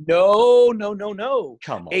cannon. No.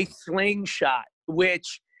 Come on. A slingshot,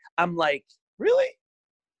 which I'm like, really?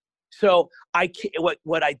 So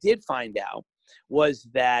what I did find out was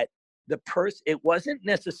that the person, it wasn't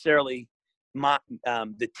necessarily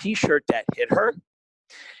the T-shirt that hit her.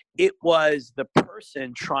 It was the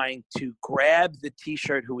person trying to grab the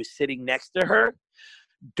T-shirt who was sitting next to her,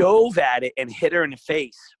 dove at it and hit her in the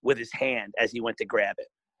face with his hand as he went to grab it.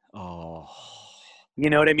 Oh. You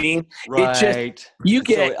know what I mean? Right. It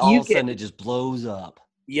just, all of a sudden it just blows up.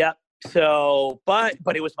 Yep. So, but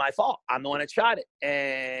it was my fault. I'm the one that shot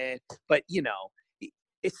it. But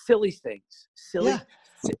it's silly things,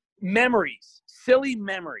 memories, silly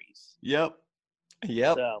memories. Yep.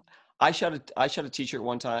 So. I shot a T-shirt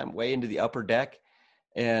one time way into the upper deck,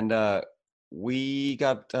 and we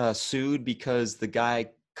got sued because the guy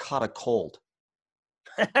caught a cold.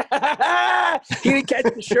 He didn't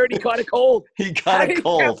catch the shirt. He caught a cold. He got a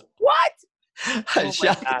cold. What?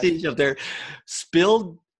 Shaka teach up there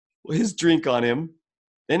spilled his drink on him.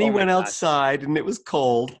 Then he went outside and it was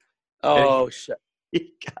cold. Oh shit!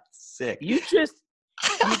 He got sick. You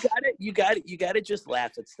got it. Just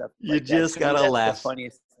laugh at stuff. You just gotta laugh. The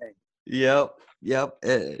funniest thing. Yep.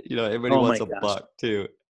 Everybody wants a buck too.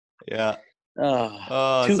 Yeah.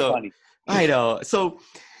 Too funny. I know. So,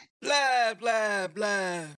 blah, blah,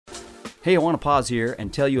 blah. Hey, I want to pause here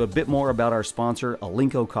and tell you a bit more about our sponsor,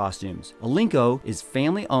 Alinco Costumes. Alinco is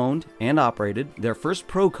family owned and operated. Their first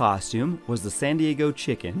pro costume was the San Diego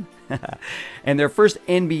Chicken. And their first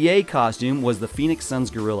NBA costume was the Phoenix Suns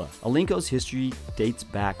Gorilla. Alinco's history dates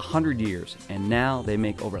back 100 years, and now they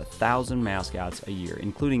make over 1,000 mascots a year,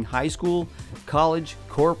 including high school, college,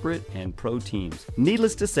 corporate, and pro teams.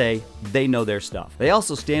 Needless to say, they know their stuff. They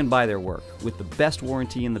also stand by their work with the best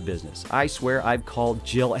warranty in the business. I swear I've called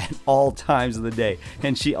Jill at all times of the day,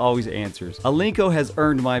 and she always answers. Alinco has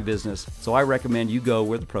earned my business, so I recommend you go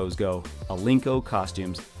where the pros go,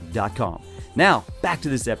 alincocostumes.com. Now, back to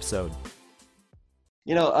this episode.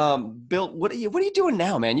 Bill, what are you doing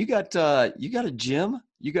now, man? You got a gym?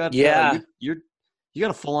 You got you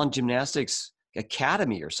got a full-on gymnastics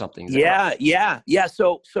academy or something? Yeah.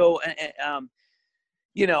 So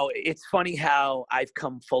it's funny how I've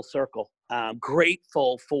come full circle.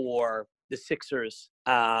 Grateful for the Sixers,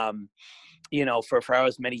 for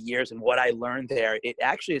as many years and what I learned there. It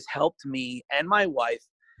actually has helped me and my wife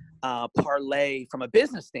parlay from a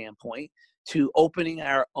business standpoint to opening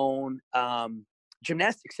our own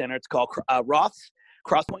gymnastics center. It's called Roth's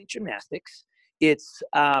Crosspoint Gymnastics. It's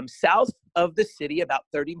south of the city, about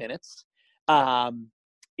 30 minutes.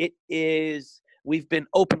 We've been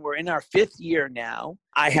open. We're in our 5th year now.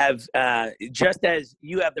 I have, just as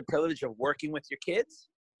you have the privilege of working with your kids,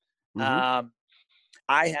 I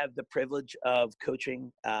have the privilege of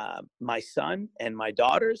coaching my son and my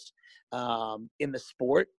daughters in the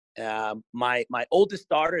sport. My oldest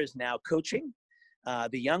daughter is now coaching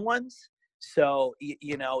the young ones. So,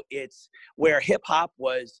 it's where hip hop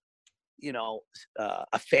was,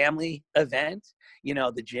 a family event.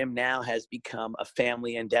 The gym now has become a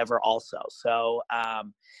family endeavor also. So,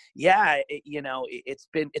 it's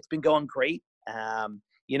been going great.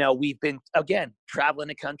 We've been, again, traveling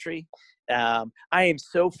the country. I am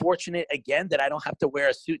so fortunate, again, that I don't have to wear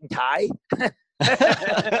a suit and tie.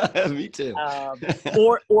 Me too.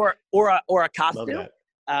 or a costume.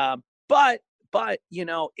 But in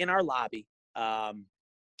our lobby,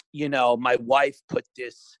 my wife put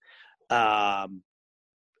this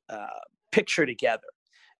picture together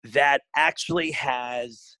that actually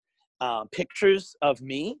has pictures of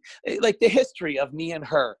me, like the history of me and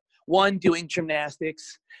her, one doing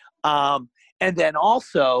gymnastics, and then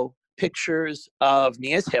also pictures of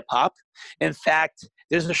me as hip hop. In fact,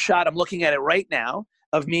 there's a shot, I'm looking at it right now,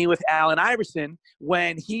 of me with Allen Iverson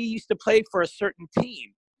when he used to play for a certain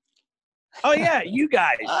team. Oh yeah, you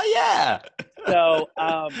guys. Oh yeah. So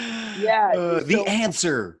the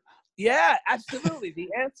answer. Yeah, absolutely, the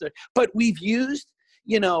answer. But we've used,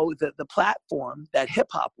 the platform that hip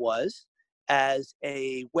hop was as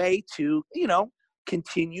a way to,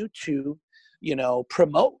 continue to,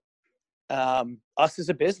 promote us as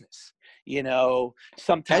a business.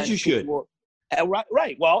 Sometimes as you should.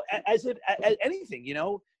 Right. Well, as anything,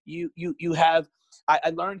 you have. I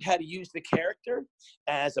learned how to use the character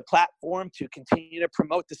as a platform to continue to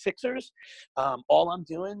promote the Sixers. All I'm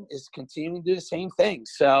doing is continuing to do the same thing.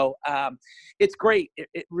 So it's great.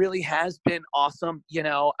 It really has been awesome.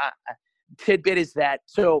 Tidbit is that,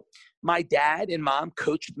 so my dad and mom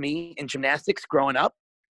coached me in gymnastics growing up.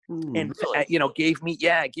 And gave me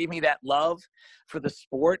that love for the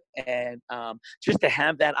sport, and just to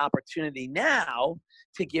have that opportunity now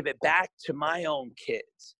to give it back to my own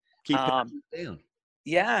kids. Keep down.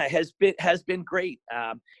 Yeah, it has been great.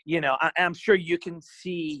 I'm sure you can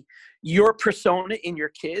see your persona in your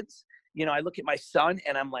kids. I look at my son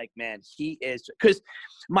and I'm like, man, he is, because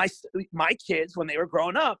my kids, when they were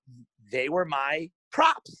growing up, they were my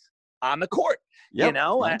props on the court. Yep,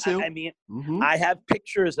 mine too. I have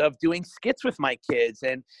pictures of doing skits with my kids,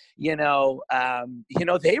 and they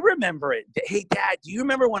remember it. Hey, Dad, do you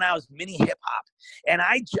remember when I was mini hip hop and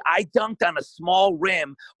I dunked on a small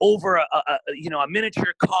rim over a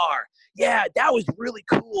miniature car? Yeah, that was really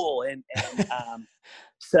cool. And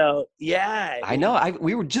so yeah, I know.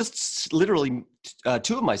 We were just literally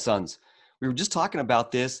 2 of my sons. We were just talking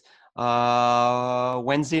about this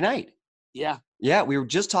Wednesday night. Yeah. Yeah, we were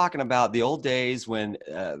just talking about the old days when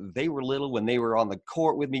they were little, when they were on the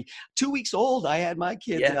court with me. 2 weeks old, I had my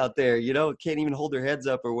kids Yeah. out there, can't even hold their heads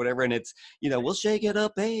up or whatever. And it's, we'll shake it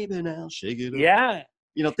up, baby, now, shake it up. Yeah.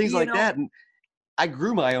 Things You like know, that. And I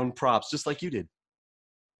grew my own props just like you did.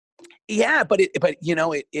 yeah, but it's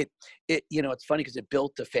funny because it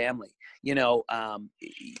built the family.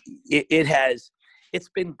 It's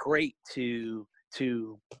been great to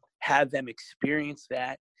have them experience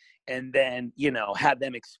that, and then have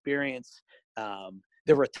them experience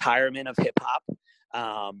the retirement of hip hop,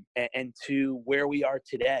 and to where we are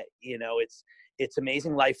today. It's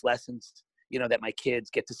amazing life lessons that my kids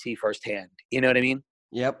get to see firsthand. You know what I mean?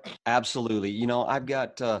 Yep, absolutely. I've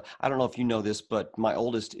got, I don't know if you know this, but my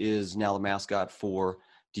oldest is now the mascot for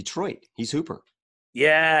Detroit. He's Hooper.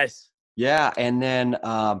 Yes. Yeah. And then,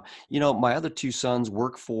 my other two sons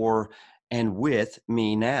work for and with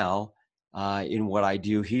me now in what I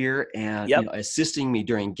do here, and, Yep. assisting me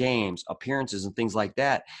during games, appearances, and things like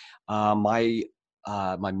that. My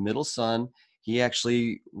middle son, he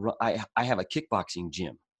actually, I have a kickboxing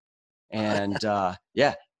gym. And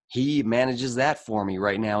yeah, he manages that for me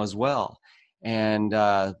right now as well. And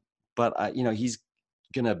but he's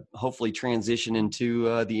gonna hopefully transition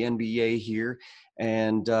into the NBA here,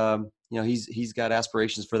 and he's got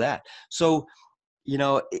aspirations for that. So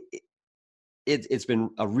it's been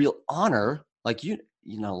a real honor, like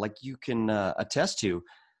like you can attest to,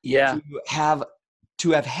 Yeah.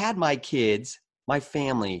 to have had my kids, my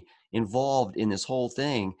family involved in this whole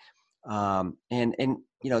thing, and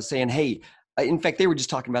saying, hey, in fact, they were just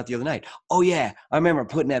talking about the other night. Oh yeah, I remember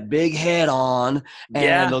putting that big head on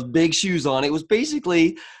and those big shoes on. It was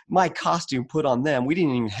basically my costume put on them. We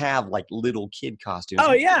didn't even have like little kid costumes.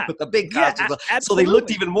 Oh yeah. But the big Yeah, costumes, so absolutely. they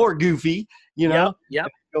looked even more goofy. Yep.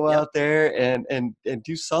 Go out there and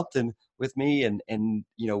do something with me. And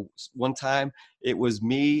one time it was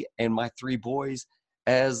me and my three boys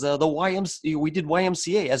as the YMCA. We did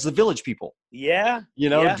YMCA as the Village People. Yeah.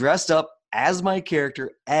 Dressed up as my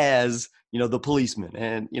character, as the policeman,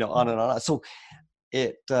 and on and on. So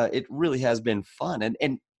it really has been fun,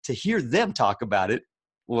 and to hear them talk about it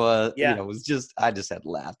was was just, I just had to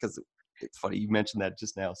laugh because it's funny you mentioned that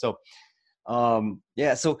just now. So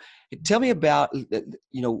so tell me about,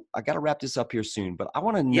 I got to wrap this up here soon, but I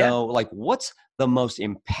want to know like what's the most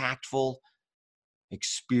impactful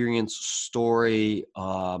experience, story,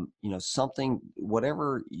 something,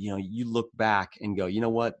 whatever, you look back and go, you know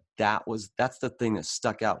what, that's the thing that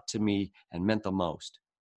stuck out to me and meant the most.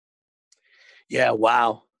 Yeah.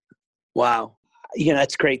 Wow.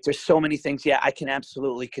 That's great. There's so many things. Yeah. I can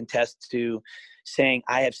absolutely contest to saying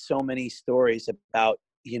I have so many stories about,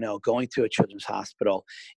 going to a children's hospital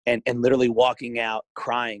and literally walking out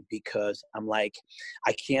crying because I'm like,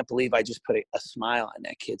 I can't believe I just put a smile on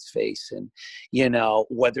that kid's face. And,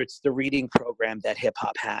 whether it's the reading program that hip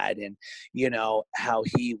hop had, and, how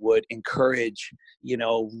he would encourage,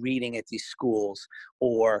 reading at these schools,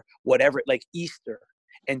 or whatever, like Easter,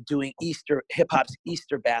 and doing hip hop's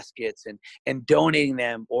Easter baskets and donating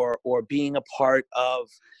them, or being a part of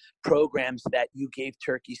programs that you gave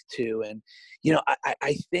turkeys to. And,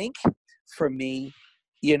 I think for me,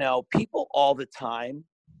 people all the time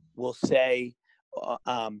will say,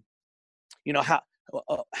 how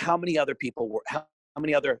many other people were, how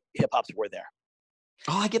many other hip hops were there?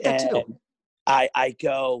 Oh, I get that too. I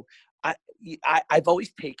go, I've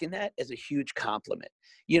always taken that as a huge compliment.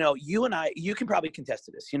 You and I, you can probably contest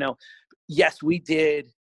to this, yes, we did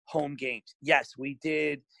home games. Yes, we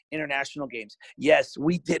did international games. Yes,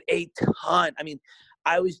 we did a ton. I mean,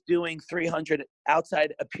 I was doing 300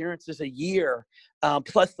 outside appearances a year,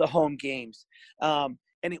 plus the home games. And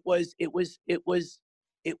it was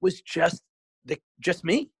just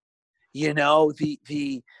me,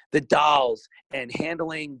 the dolls, and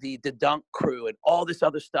handling the dunk crew and all this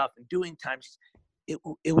other stuff, and doing times.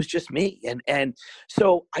 It was just me. And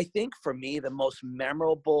so I think for me, the most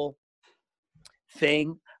memorable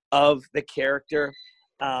thing of the character,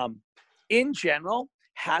 in general,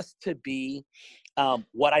 has to be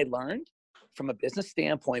what I learned from a business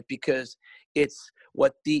standpoint, because it's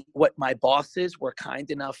what my bosses were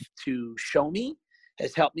kind enough to show me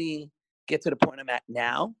has helped me get to the point I'm at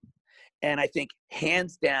now. And I think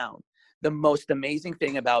hands down, the most amazing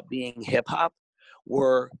thing about being hip hop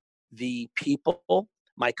were the people,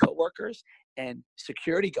 my coworkers and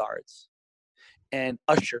security guards and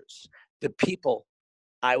ushers, the people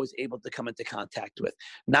I was able to come into contact with.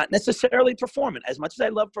 Not necessarily performing. As much as I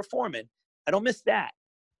love performing, I don't miss that.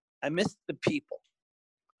 I miss the people.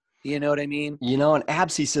 You know what I mean? And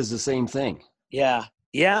Absy says the same thing. Yeah.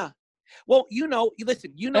 Well,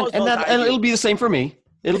 listen, and it'll be the same for me.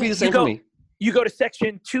 It'll be the same for me. you go to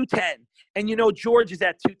section 210 and you know George is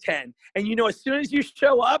at 210. And you know, as soon as you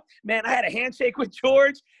show up, man, I had a handshake with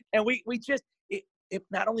George, and we just, it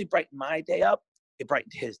not only brightened my day up, it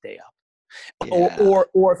brightened his day up. Yeah.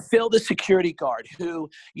 Or Phil, the security guard, who,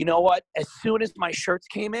 you know what, as soon as my shirts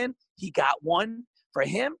came in, he got one for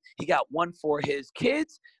him, he got one for his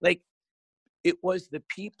kids. Like, it was the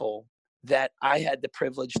people that I had the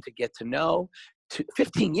privilege to get to know.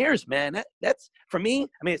 15 years, man. That's for me.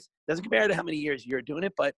 I mean, it doesn't compare to how many years you're doing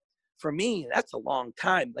it, but for me, that's a long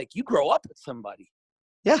time. Like, you grow up with somebody.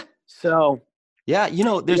 Yeah. So. Yeah, you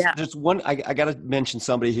know, there's one, I got to mention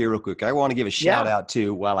somebody here real quick. I want to give a shout out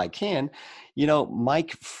to, while I can, you know,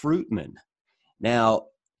 Mike Fruitman. Now,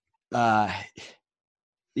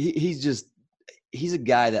 he's a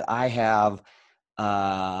guy that I have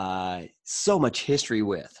so much history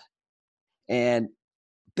with, and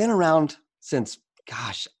been around since,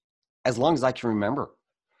 gosh, as long as I can remember.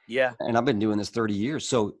 Yeah. And I've been doing this 30 years.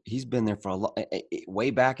 So he's been there for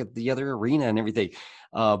way back at the other arena and everything.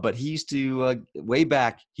 But he used to, way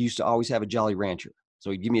back, he used to always have a Jolly Rancher.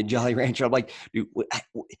 So he'd give me a Jolly Rancher. I'm like, dude, what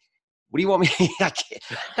do you want me?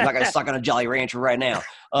 I'm not going to suck on a Jolly Rancher right now.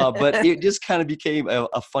 But it just kind of became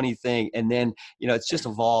a funny thing. And then, you know, it's just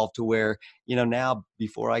evolved to where, you know, now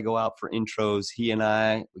before I go out for intros, he and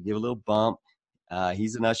I would give a little bump.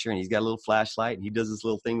 He's an usher, and he's got a little flashlight, and he does this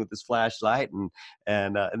little thing with his flashlight,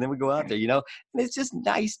 and then we go out there, you know, and it's just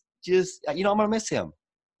nice. Just, you know, I'm gonna miss him,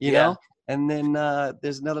 you know. And then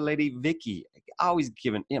there's another lady, Vicky,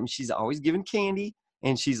 she's always giving candy,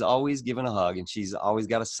 and she's always giving a hug, and she's always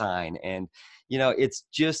got a sign, and you know, it's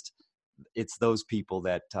those people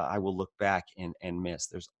that I will look back and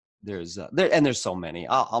miss. There's so many.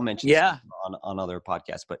 I'll mention some on other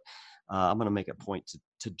podcasts, but I'm going to make a point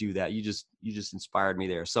to do that. You just inspired me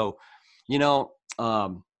there. So, you know,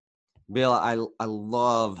 Bill, I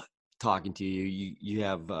love talking to you. You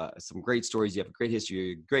have some great stories. You have a great history.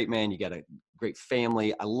 You're a great man. You got a great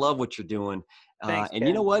family. I love what you're doing. Thanks, and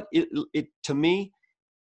you know what? It to me,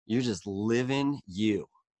 you're just living you.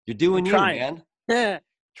 You're doing you, man. Yeah.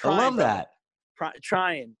 I love that.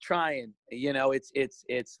 Trying. You know, it's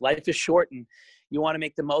life is short, and you want to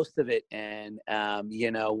make the most of it. And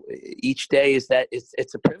you know, each day is that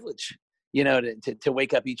it's a privilege, you know, to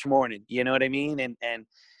wake up each morning. You know what I mean? And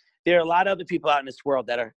there are a lot of other people out in this world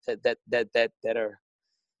that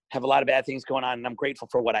have a lot of bad things going on, and I'm grateful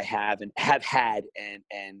for what I have and have had,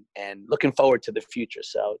 and looking forward to the future.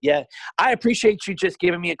 So yeah, I appreciate you just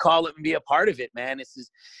giving me a call and be a part of it, man. This is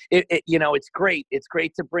you know, it's great. It's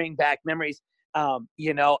great to bring back memories.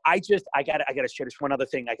 You know, I gotta share this one other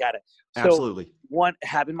thing. Absolutely.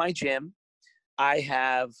 Having my gym, I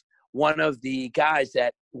have one of the guys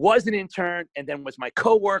that was an intern and then was my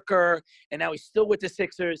coworker, and now he's still with the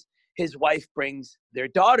Sixers. His wife brings their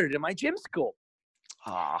daughter to my gym school.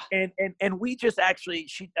 And we just actually,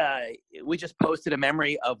 we just posted a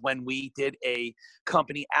memory of when we did a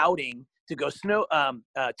company outing to go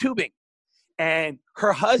tubing. And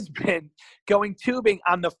her husband going tubing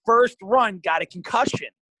on the first run got a concussion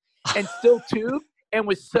and still tubed and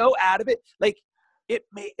was so out of it. Like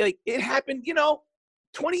it happened, you know,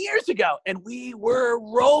 20 years ago, and we were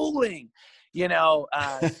rolling, you know.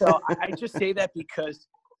 So I just say that because,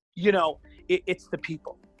 you know, it's the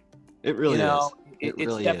people. It really is. It's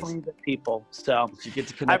really definitely the people. So you get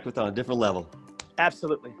to connect with on a different level.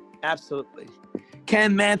 Absolutely.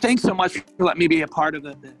 Ken, man, thanks so much for letting me be a part of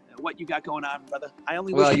what you got going on, brother. I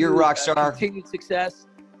only wish you're a rock star. Continued success.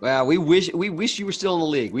 Well, we wish you were still in the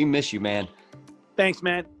league. We miss you, man. Thanks,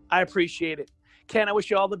 man. I appreciate it. Ken, I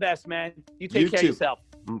wish you all the best, man. You take care of yourself.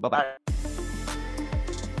 Bye-bye.